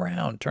like, turn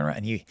around.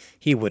 And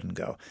he wouldn't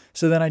go.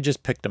 So then I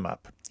just picked him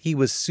up. He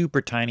was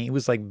super tiny. He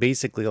was like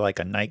basically like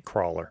a night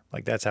crawler.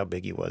 Like that's how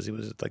big he was. He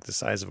was like the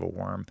size of a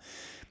worm.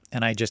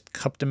 And I just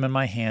cupped him in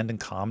my hand and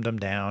calmed him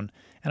down.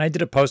 And I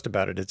did a post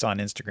about it. It's on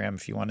Instagram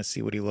if you want to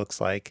see what he looks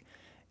like.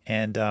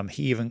 And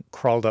he even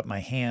crawled up my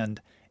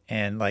hand,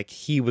 and like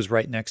he was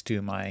right next to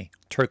my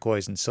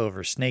turquoise and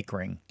silver snake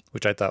ring,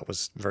 which I thought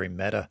was very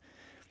meta.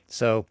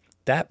 So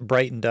that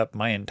brightened up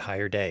my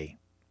entire day.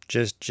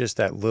 Just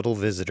that little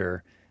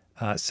visitor.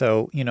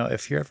 So, you know,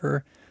 if you're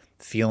ever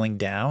feeling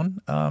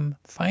down,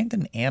 find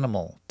an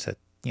animal to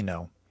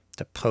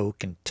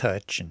poke and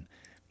touch and,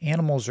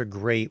 animals are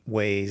great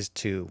ways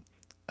to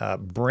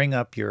bring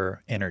up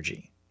your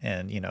energy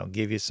and,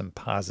 give you some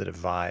positive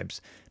vibes,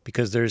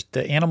 because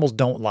the animals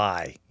don't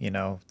lie,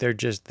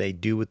 they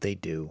do what they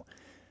do.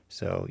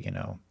 So,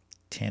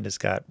 Tanda's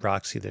got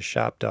Roxy the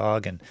shop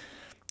dog, and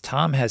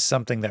Tom has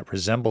something that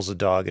resembles a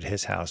dog at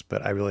his house,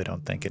 but I really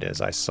don't think it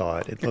is. I saw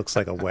it. It looks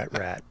like a wet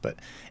rat, but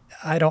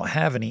I don't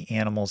have any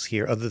animals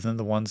here other than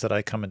the ones that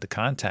I come into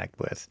contact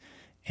with.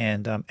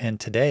 And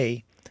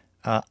today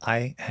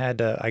I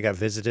got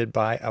visited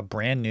by a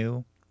brand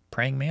new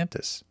praying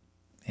mantis,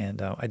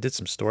 and I did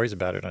some stories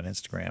about it on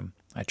Instagram.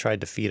 I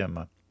tried to feed him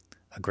a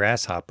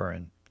grasshopper,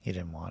 and he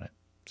didn't want it.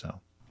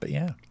 So, but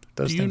yeah,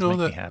 those things make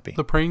me happy.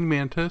 The praying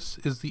mantis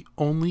is the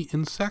only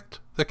insect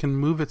that can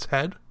move its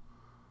head?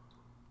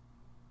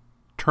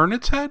 Turn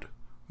its head?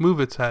 Move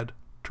its head.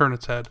 Turn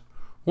its head.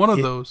 One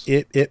of those.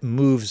 It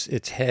moves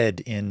its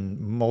head in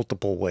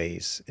multiple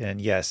ways. And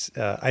yes,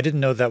 I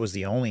didn't know that was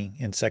the only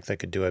insect that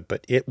could do it,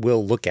 but it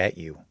will look at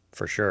you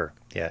for sure.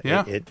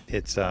 Yeah.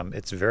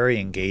 It's very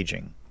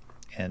engaging.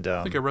 And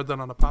I think I read that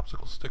on a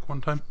popsicle stick one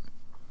time.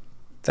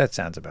 That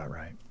sounds about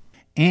right.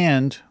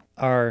 And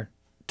our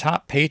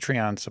top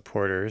Patreon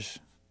supporters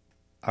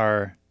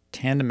are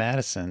Tanda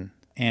Madison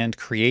and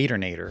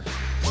Creatornator.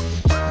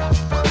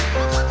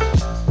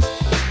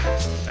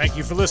 Thank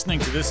you for listening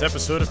to this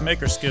episode of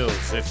Maker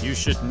Skills. If you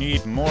should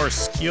need more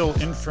skill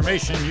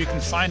information, you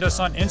can find us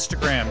on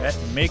Instagram at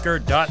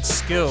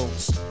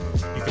maker.skills.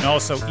 You can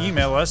also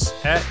email us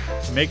at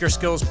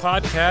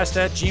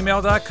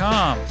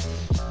makerskillspodcast@gmail.com.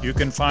 You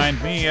can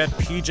find me at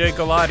PJ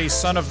Galati,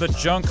 son of the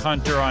Junk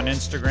Hunter, on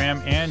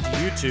Instagram and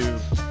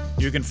YouTube.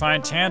 You can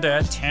find Tanda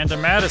at Tanda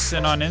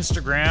Madison on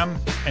Instagram,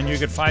 and you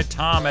can find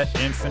Tom at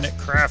Infinite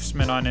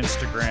Craftsman on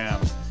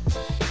Instagram.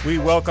 We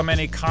welcome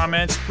any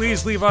comments.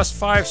 Please leave us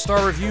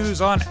 5-star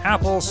reviews on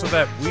Apple so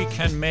that we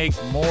can make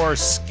more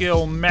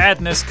skill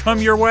madness come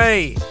your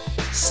way.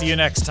 See you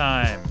next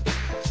time.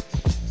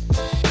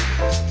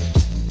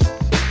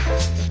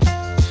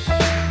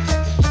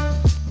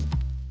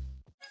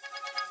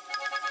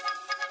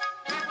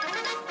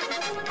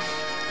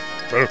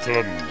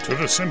 Welcome to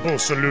the Simple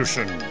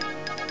Solution.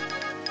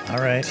 All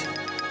right.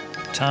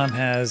 Tom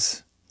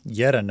has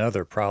yet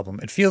another problem.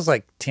 It feels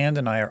like Tanda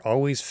and I are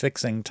always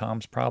fixing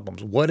Tom's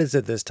problems. What is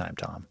it this time,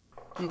 Tom?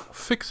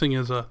 Fixing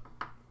is a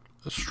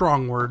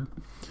strong word.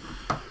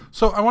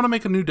 So I want to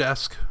make a new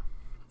desk.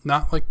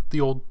 Not like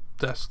the old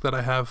desk that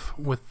I have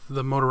with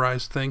the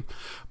motorized thing.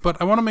 But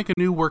I want to make a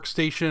new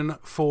workstation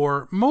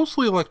for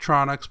mostly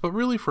electronics, but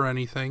really for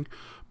anything.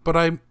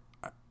 But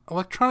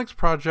electronics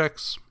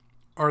projects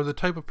are the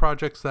type of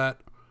projects that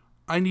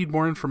I need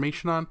more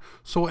information on.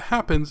 So what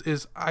happens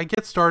is I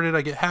get started,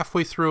 I get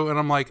halfway through, and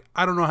I'm like,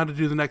 I don't know how to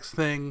do the next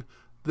thing.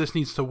 This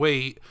needs to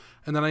wait.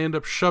 And then I end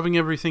up shoving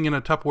everything in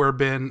a Tupperware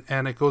bin,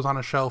 and it goes on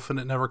a shelf, and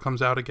it never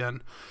comes out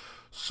again.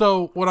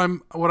 So what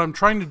I'm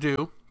trying to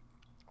do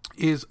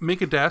is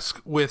make a desk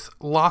with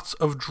lots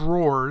of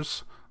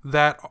drawers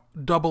that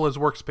double as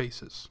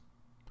workspaces.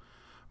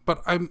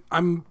 But I'm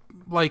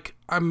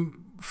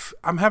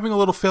having a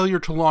little failure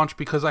to launch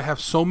because I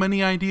have so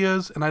many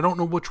ideas and I don't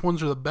know which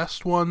ones are the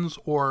best ones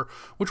or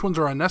which ones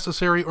are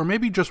unnecessary, or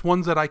maybe just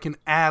ones that I can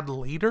add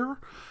later.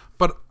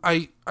 But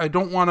I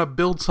don't want to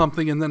build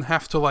something and then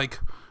have to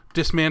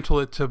dismantle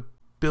it to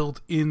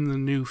build in the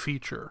new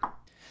feature.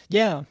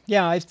 Yeah.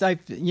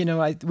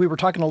 We were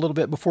talking a little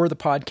bit before the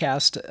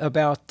podcast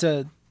about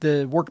the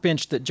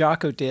workbench that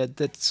Jocko did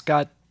that's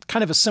got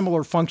kind of a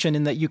similar function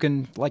in that you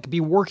can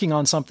be working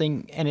on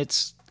something and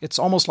it's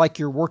almost like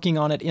you're working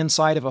on it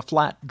inside of a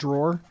flat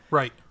drawer,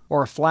 right,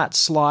 or a flat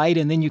slide,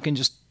 and then you can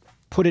just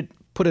put it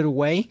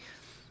away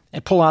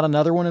and pull out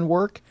another one and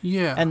work.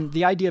 Yeah. And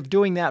the idea of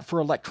doing that for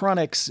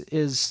electronics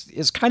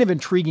is kind of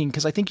intriguing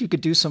because I think you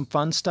could do some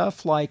fun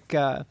stuff like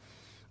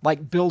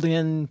build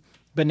in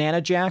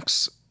banana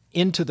jacks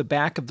into the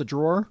back of the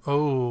drawer.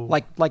 Oh.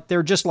 Like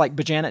they're just like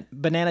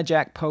banana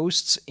jack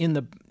posts in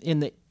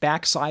the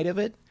back side of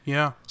it.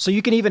 Yeah. So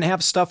you can even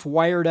have stuff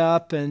wired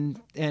up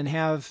and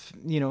have,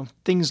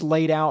 things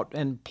laid out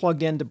and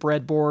plugged into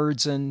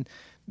breadboards and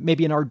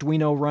maybe an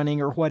Arduino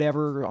running or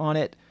whatever on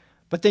it.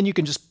 But then you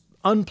can just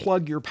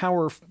unplug your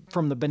power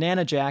from the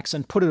banana jacks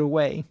and put it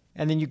away.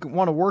 And then you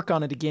want to work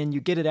on it again, you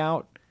get it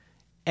out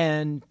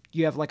and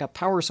you have a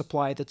power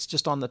supply that's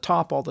just on the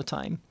top all the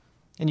time.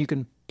 And you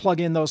can plug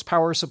in those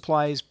power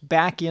supplies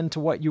back into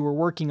what you were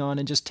working on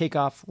and just take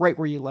off right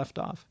where you left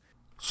off.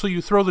 So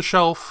you throw the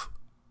shelf,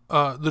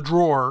 the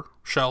drawer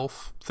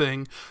shelf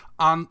thing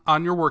on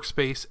your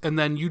workspace, and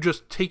then you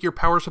just take your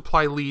power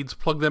supply leads,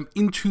 plug them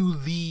into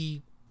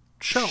the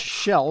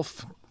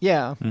shelf.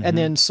 Yeah. Mm-hmm. And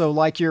then so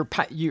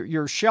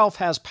your shelf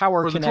has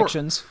power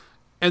connections.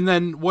 And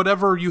then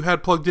whatever you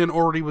had plugged in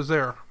already was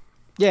there.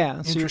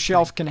 Yeah. So your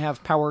shelf can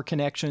have power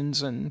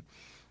connections and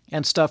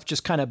stuff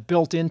just kind of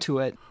built into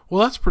it.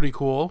 Well, that's pretty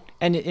cool.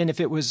 And if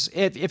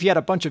you had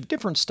a bunch of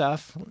different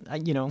stuff,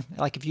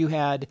 like if you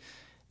had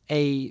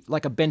a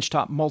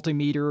benchtop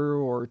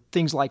multimeter or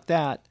things like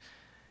that,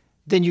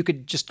 then you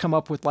could just come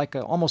up with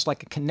almost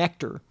like a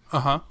connector,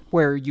 uh-huh,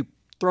 where you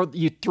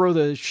throw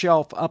the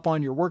shelf up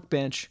on your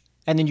workbench,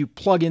 and then you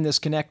plug in this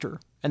connector,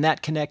 and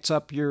that connects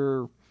up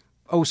your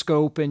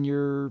O-scope and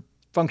your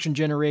function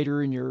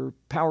generator and your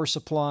power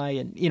supply,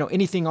 and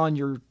anything on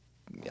your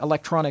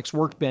electronics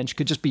workbench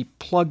could just be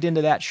plugged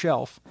into that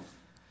shelf.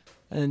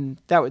 And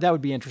that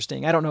would be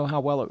interesting. I don't know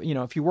how well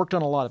if you worked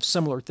on a lot of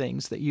similar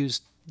things that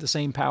used the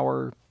same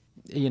power,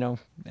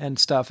 and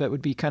stuff, it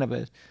would be kind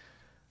of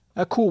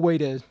a cool way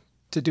to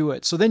do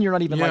it. So then you're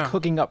not even like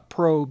hooking up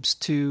probes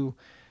to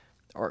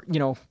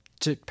some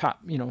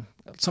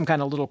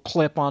kind of little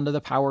clip onto the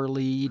power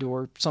lead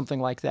or something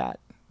like that.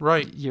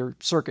 Right. Your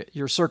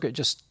circuit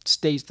just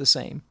stays the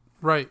same.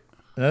 Right.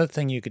 Another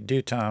thing you could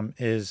do, Tom,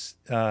 is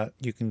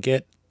you can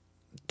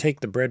take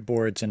the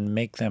breadboards and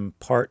make them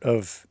part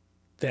of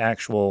the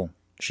actual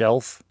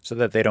shelf so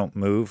that they don't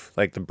move.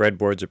 Like the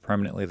breadboards are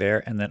permanently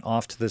there, and then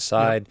off to the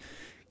side,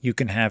 you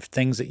can have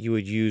things that you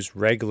would use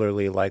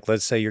regularly. Like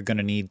let's say you're going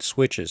to need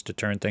switches to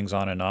turn things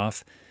on and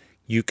off.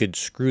 You could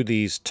screw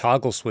these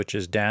toggle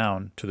switches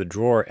down to the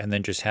drawer and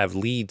then just have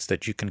leads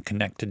that you can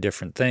connect to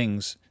different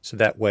things. So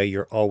that way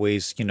you're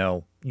always, you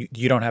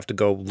don't have to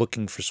go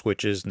looking for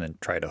switches and then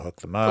try to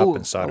hook them up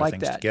and solder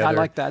things together. I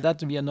like that. That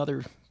would be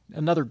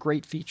another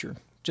great feature,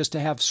 just to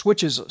have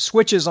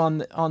switches on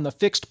the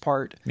fixed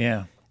part.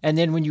 Yeah. And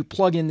then when you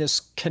plug in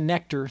this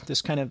connector,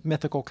 this kind of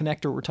mythical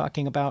connector we're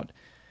talking about,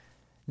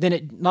 then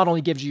it not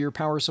only gives you your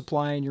power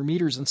supply and your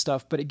meters and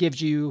stuff, but it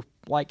gives you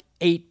like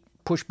 8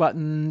 push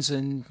buttons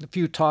and a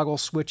few toggle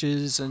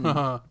switches and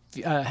a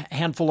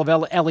handful of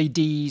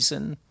LEDs.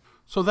 And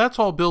so that's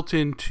all built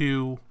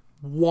into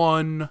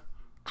one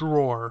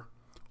drawer,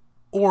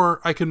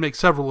 or I can make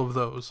several of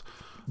those.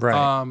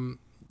 Right.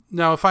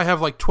 Now, if I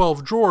have like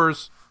 12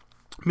 drawers,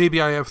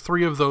 maybe I have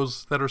 3 of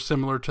those that are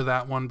similar to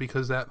that one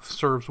because that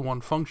serves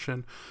one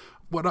function.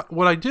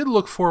 What I did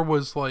look for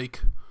was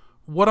like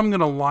what I'm going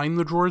to line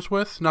the drawers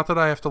with. Not that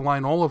I have to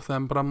line all of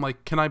them, but I'm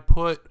like, can I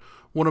put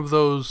one of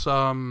those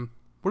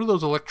what are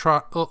those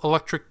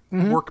electric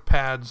work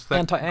pads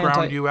that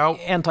ground you out?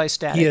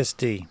 Anti-static.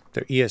 ESD.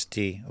 They're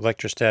ESD,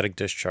 electrostatic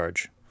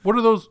discharge. What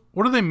are those?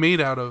 What are they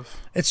made out of?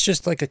 It's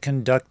just like a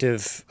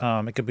conductive.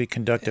 It could be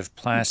conductive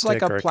plastic.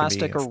 It's like a or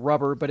plastic or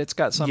rubber, but it's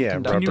got some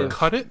conductive. Can you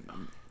cut it?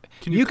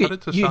 Can you cut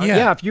it to size?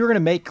 Yeah, if you're going to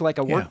make like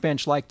a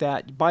workbench like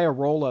that, buy a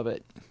roll of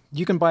it.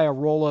 You can buy a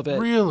roll of it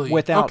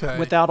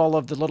without all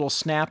of the little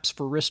snaps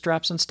for wrist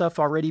straps and stuff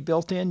already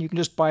built in. You can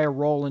just buy a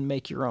roll and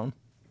make your own,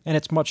 and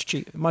it's much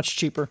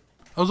cheaper.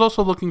 I was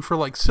also looking for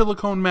like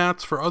silicone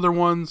mats for other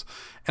ones,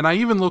 and I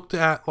even looked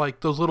at like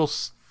those little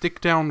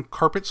stick-down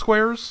carpet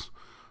squares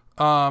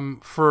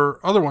for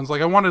other ones.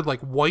 Like I wanted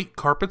like white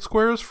carpet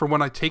squares for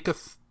when I take a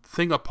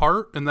thing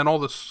apart, and then all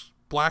the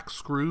black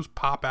screws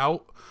pop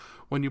out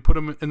when you put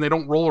them, and they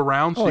don't roll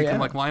around, so you can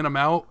like line them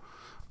out.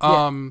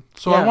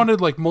 So I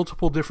wanted like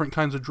multiple different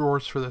kinds of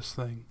drawers for this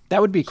thing.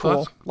 That would be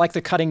cool. Like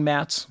the cutting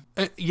mats.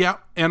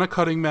 And a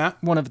cutting mat.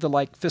 One of the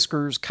like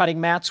Fisker's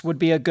cutting mats would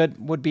be a good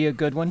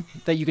one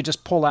that you could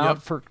just pull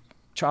out for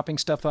chopping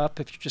stuff up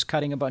if you're just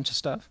cutting a bunch of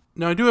stuff.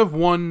 Now I do have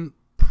one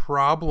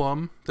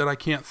problem that I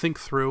can't think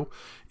through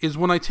is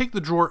when I take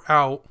the drawer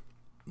out,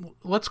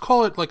 let's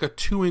call it like a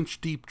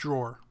 2-inch deep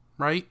drawer,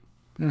 right?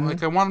 Mm-hmm.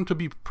 Like I want them to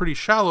be pretty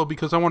shallow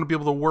because I want to be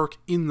able to work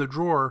in the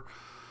drawer.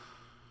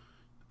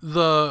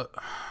 How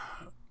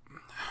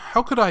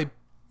could I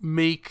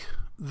make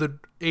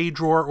a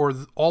drawer or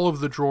all of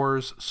the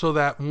drawers so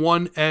that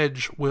one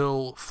edge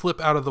will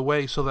flip out of the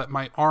way so that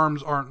my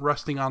arms aren't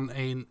resting on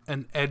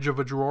an edge of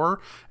a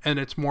drawer and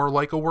it's more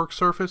like a work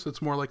surface,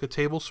 it's more like a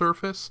table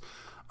surface?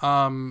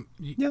 Can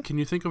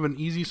you think of an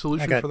easy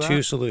solution for that? I got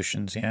 2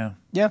 solutions, yeah.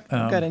 Yeah,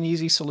 I've got an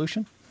easy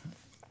solution.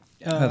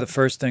 The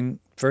first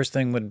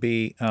thing would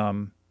be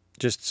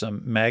just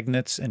some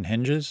magnets and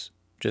hinges.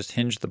 Just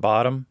hinge the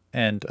bottom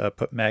and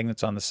put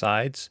magnets on the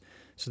sides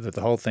so that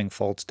the whole thing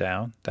folds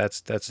down.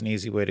 That's an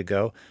easy way to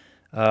go.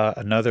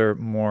 Another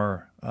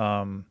more,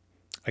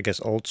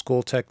 old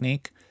school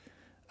technique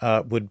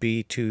would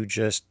be to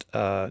just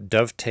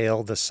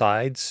dovetail the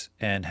sides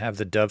and have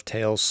the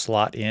dovetails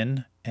slot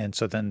in. And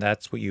so then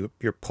that's what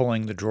you're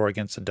pulling the drawer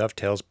against the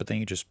dovetails, but then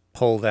you just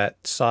pull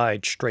that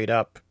side straight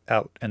up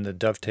out and the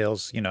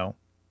dovetails,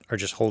 are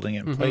just holding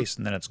it in place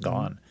and then it's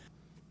gone.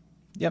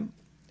 Yep.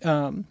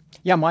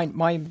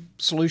 My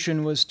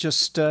solution was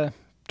just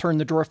turn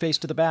the drawer face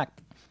to the back,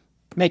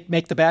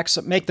 make the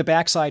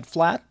back side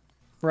flat,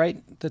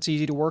 right? That's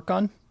easy to work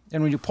on.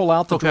 And when you pull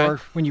out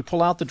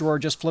the drawer,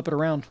 just flip it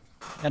around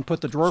and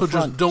put the drawer front. So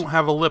just don't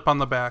have a lip on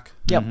the back.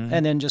 Yep,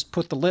 and then just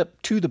put the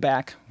lip to the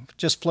back.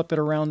 Just flip it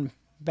around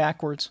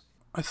backwards.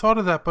 I thought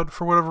of that, but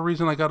for whatever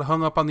reason, I got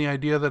hung up on the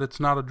idea that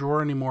it's not a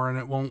drawer anymore and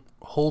it won't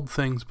hold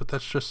things. But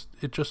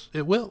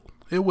it will.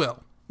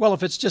 Well,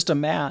 if it's just a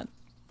mat.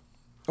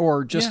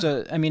 Or just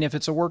if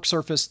it's a work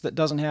surface that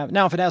doesn't have...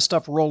 Now, if it has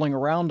stuff rolling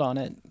around on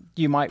it,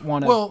 you might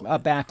want a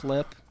back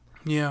lip.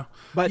 Yeah.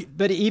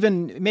 But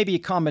even maybe a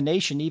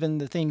combination, even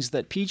the things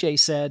that PJ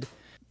said,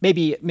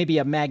 maybe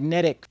a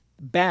magnetic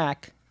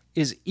back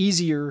is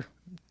easier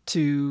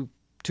to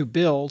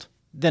build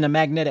than a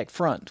magnetic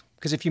front.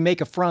 Because if you make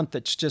a front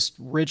that's just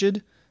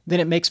rigid, then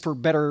it makes for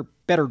better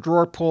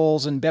drawer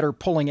pulls and better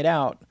pulling it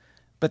out.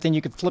 But then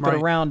you could flip it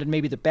around and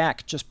maybe the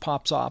back just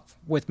pops off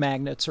with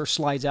magnets or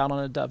slides out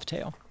on a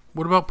dovetail.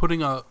 What about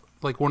putting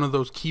one of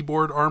those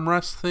keyboard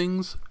armrest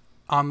things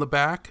on the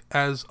back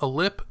as a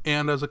lip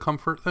and as a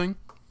comfort thing?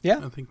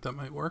 Yeah. I think that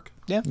might work.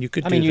 Yeah. You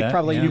could I mean, do you'd that,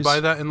 probably yeah. You use... buy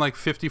that in like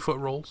 50-foot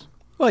rolls?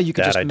 Well, you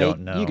could That just I make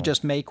don't know. you could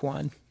just make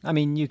one. I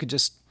mean, you could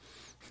just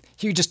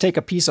take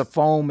a piece of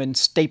foam and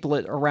staple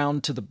it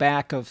around to the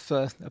back of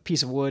a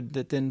piece of wood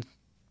that then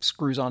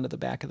screws onto the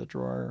back of the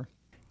drawer.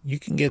 You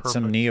can get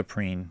some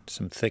neoprene,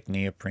 some thick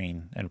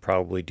neoprene, and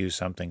probably do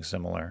something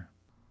similar.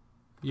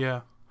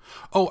 Yeah.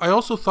 Oh, I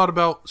also thought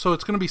about, so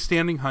it's going to be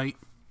standing height.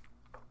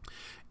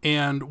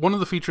 And one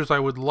of the features I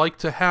would like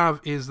to have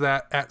is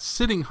that at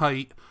sitting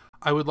height,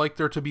 I would like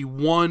there to be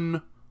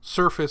one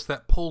surface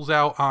that pulls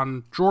out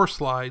on drawer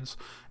slides.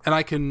 And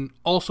I can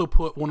also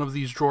put one of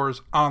these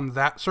drawers on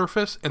that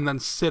surface and then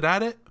sit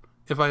at it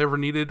if I ever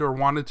needed or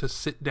wanted to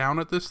sit down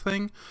at this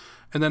thing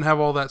and then have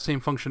all that same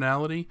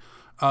functionality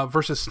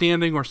versus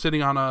standing or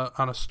sitting on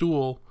a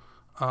stool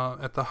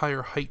at the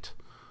higher height.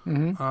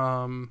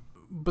 Mm-hmm.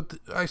 But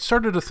I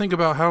started to think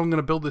about how I'm going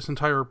to build this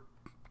entire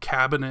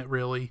cabinet,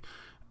 really,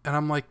 and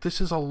I'm like, this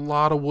is a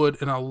lot of wood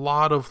and a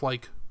lot of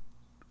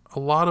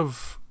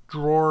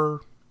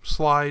drawer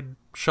slide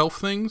shelf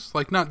things,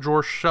 like not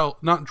drawer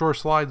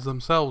slides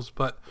themselves,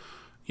 but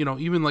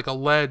even like a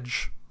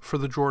ledge for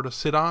the drawer to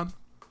sit on.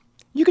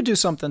 You could do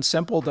something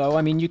simple though.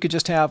 I mean, you could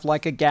just have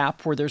like a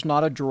gap where there's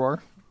not a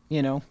drawer.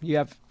 You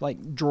have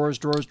like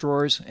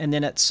drawers, and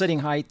then at sitting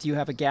height you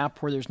have a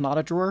gap where there's not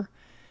a drawer,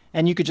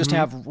 and you could just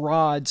have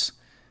rods.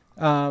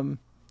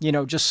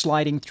 Just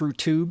sliding through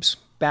tubes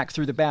back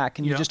through the back,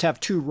 and you just have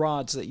two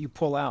rods that you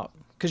pull out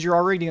because you're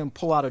already going to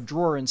pull out a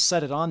drawer and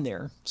set it on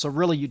there. So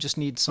really you just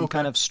need some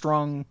kind of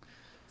strong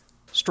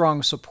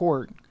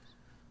support.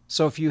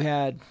 So if you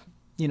had,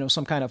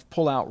 some kind of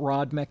pull out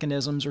rod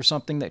mechanisms or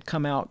something that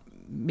come out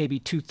maybe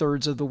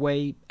 2/3 of the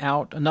way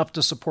out, enough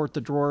to support the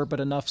drawer, but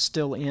enough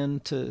still in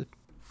to...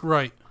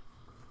 Right.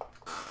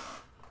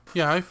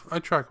 Yeah, I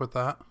track with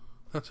that.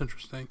 That's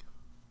interesting.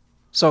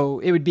 So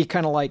it would be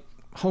kind of like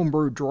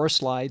homebrew drawer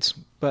slides,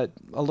 but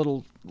a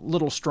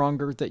little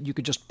stronger that you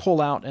could just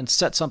pull out and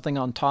set something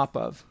on top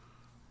of.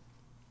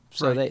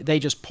 So they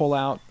just pull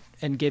out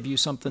and give you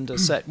something to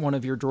set one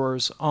of your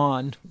drawers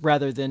on,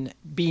 rather than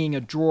being a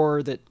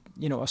drawer that,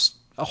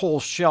 a whole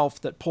shelf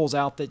that pulls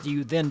out that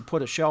you then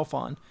put a shelf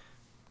on,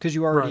 because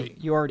you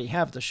already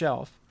have the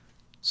shelf.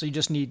 So you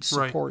just need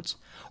supports.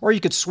 Or you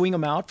could swing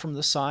them out from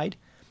the side.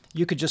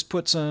 You could just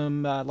put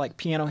some like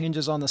piano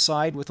hinges on the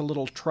side with a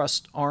little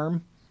truss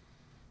arm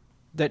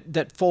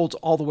that folds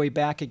all the way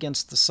back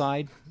against the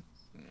side.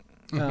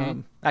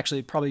 Actually,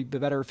 it'd probably be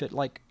better if it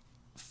like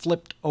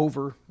flipped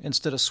over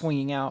instead of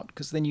swinging out,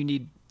 because then you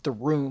need the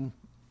room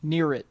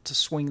near it to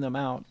swing them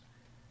out.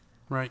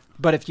 Right.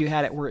 But if you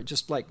had it where it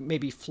just like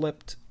maybe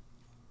flipped,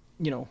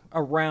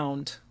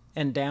 around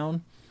and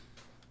down,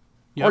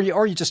 or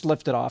you just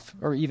lift it off,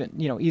 or even,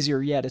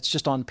 easier yet, it's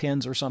just on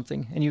pins or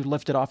something, and you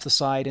lift it off the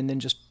side and then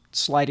just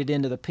slide it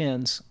into the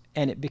pins,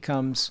 and it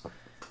becomes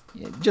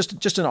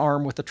just an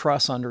arm with a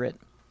truss under it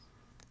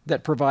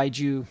that provides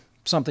you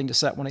something to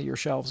set one of your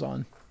shelves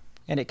on,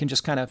 and it can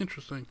just kind of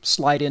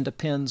slide into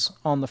pins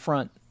on the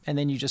front, and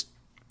then you just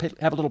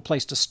have a little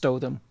place to stow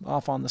them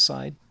off on the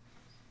side,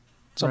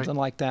 something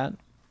like that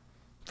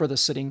for the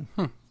sitting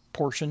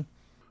portion.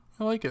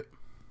 I like it.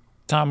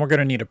 Tom, we're going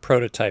to need a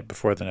prototype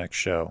before the next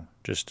show.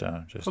 Just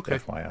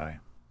FYI.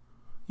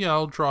 Yeah,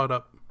 I'll draw it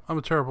up. I'm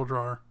a terrible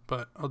drawer,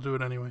 but I'll do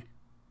it anyway.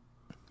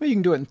 Well, you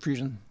can do it in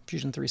Fusion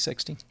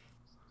 360.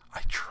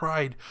 I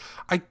tried.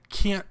 I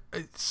can't.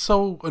 It's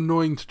so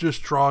annoying to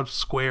just draw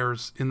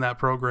squares in that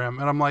program.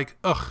 And I'm like,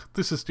 ugh,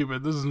 this is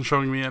stupid. This isn't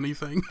showing me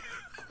anything.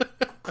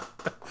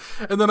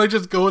 And then I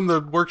just go in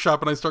the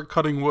workshop and I start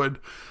cutting wood.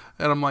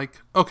 And I'm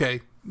like,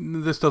 okay,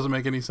 this doesn't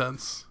make any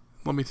sense.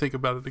 Let me think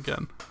about it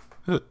again.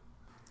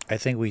 I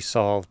think we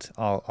solved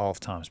all of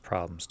Tom's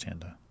problems,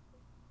 Tanda.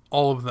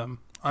 All of them.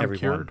 I'm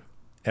cured.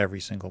 Every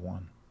single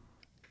one.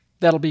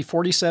 That'll be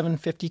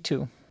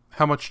 $47.52.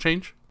 How much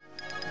change?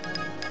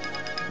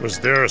 Was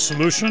there a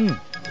solution?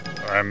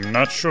 I'm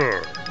not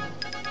sure.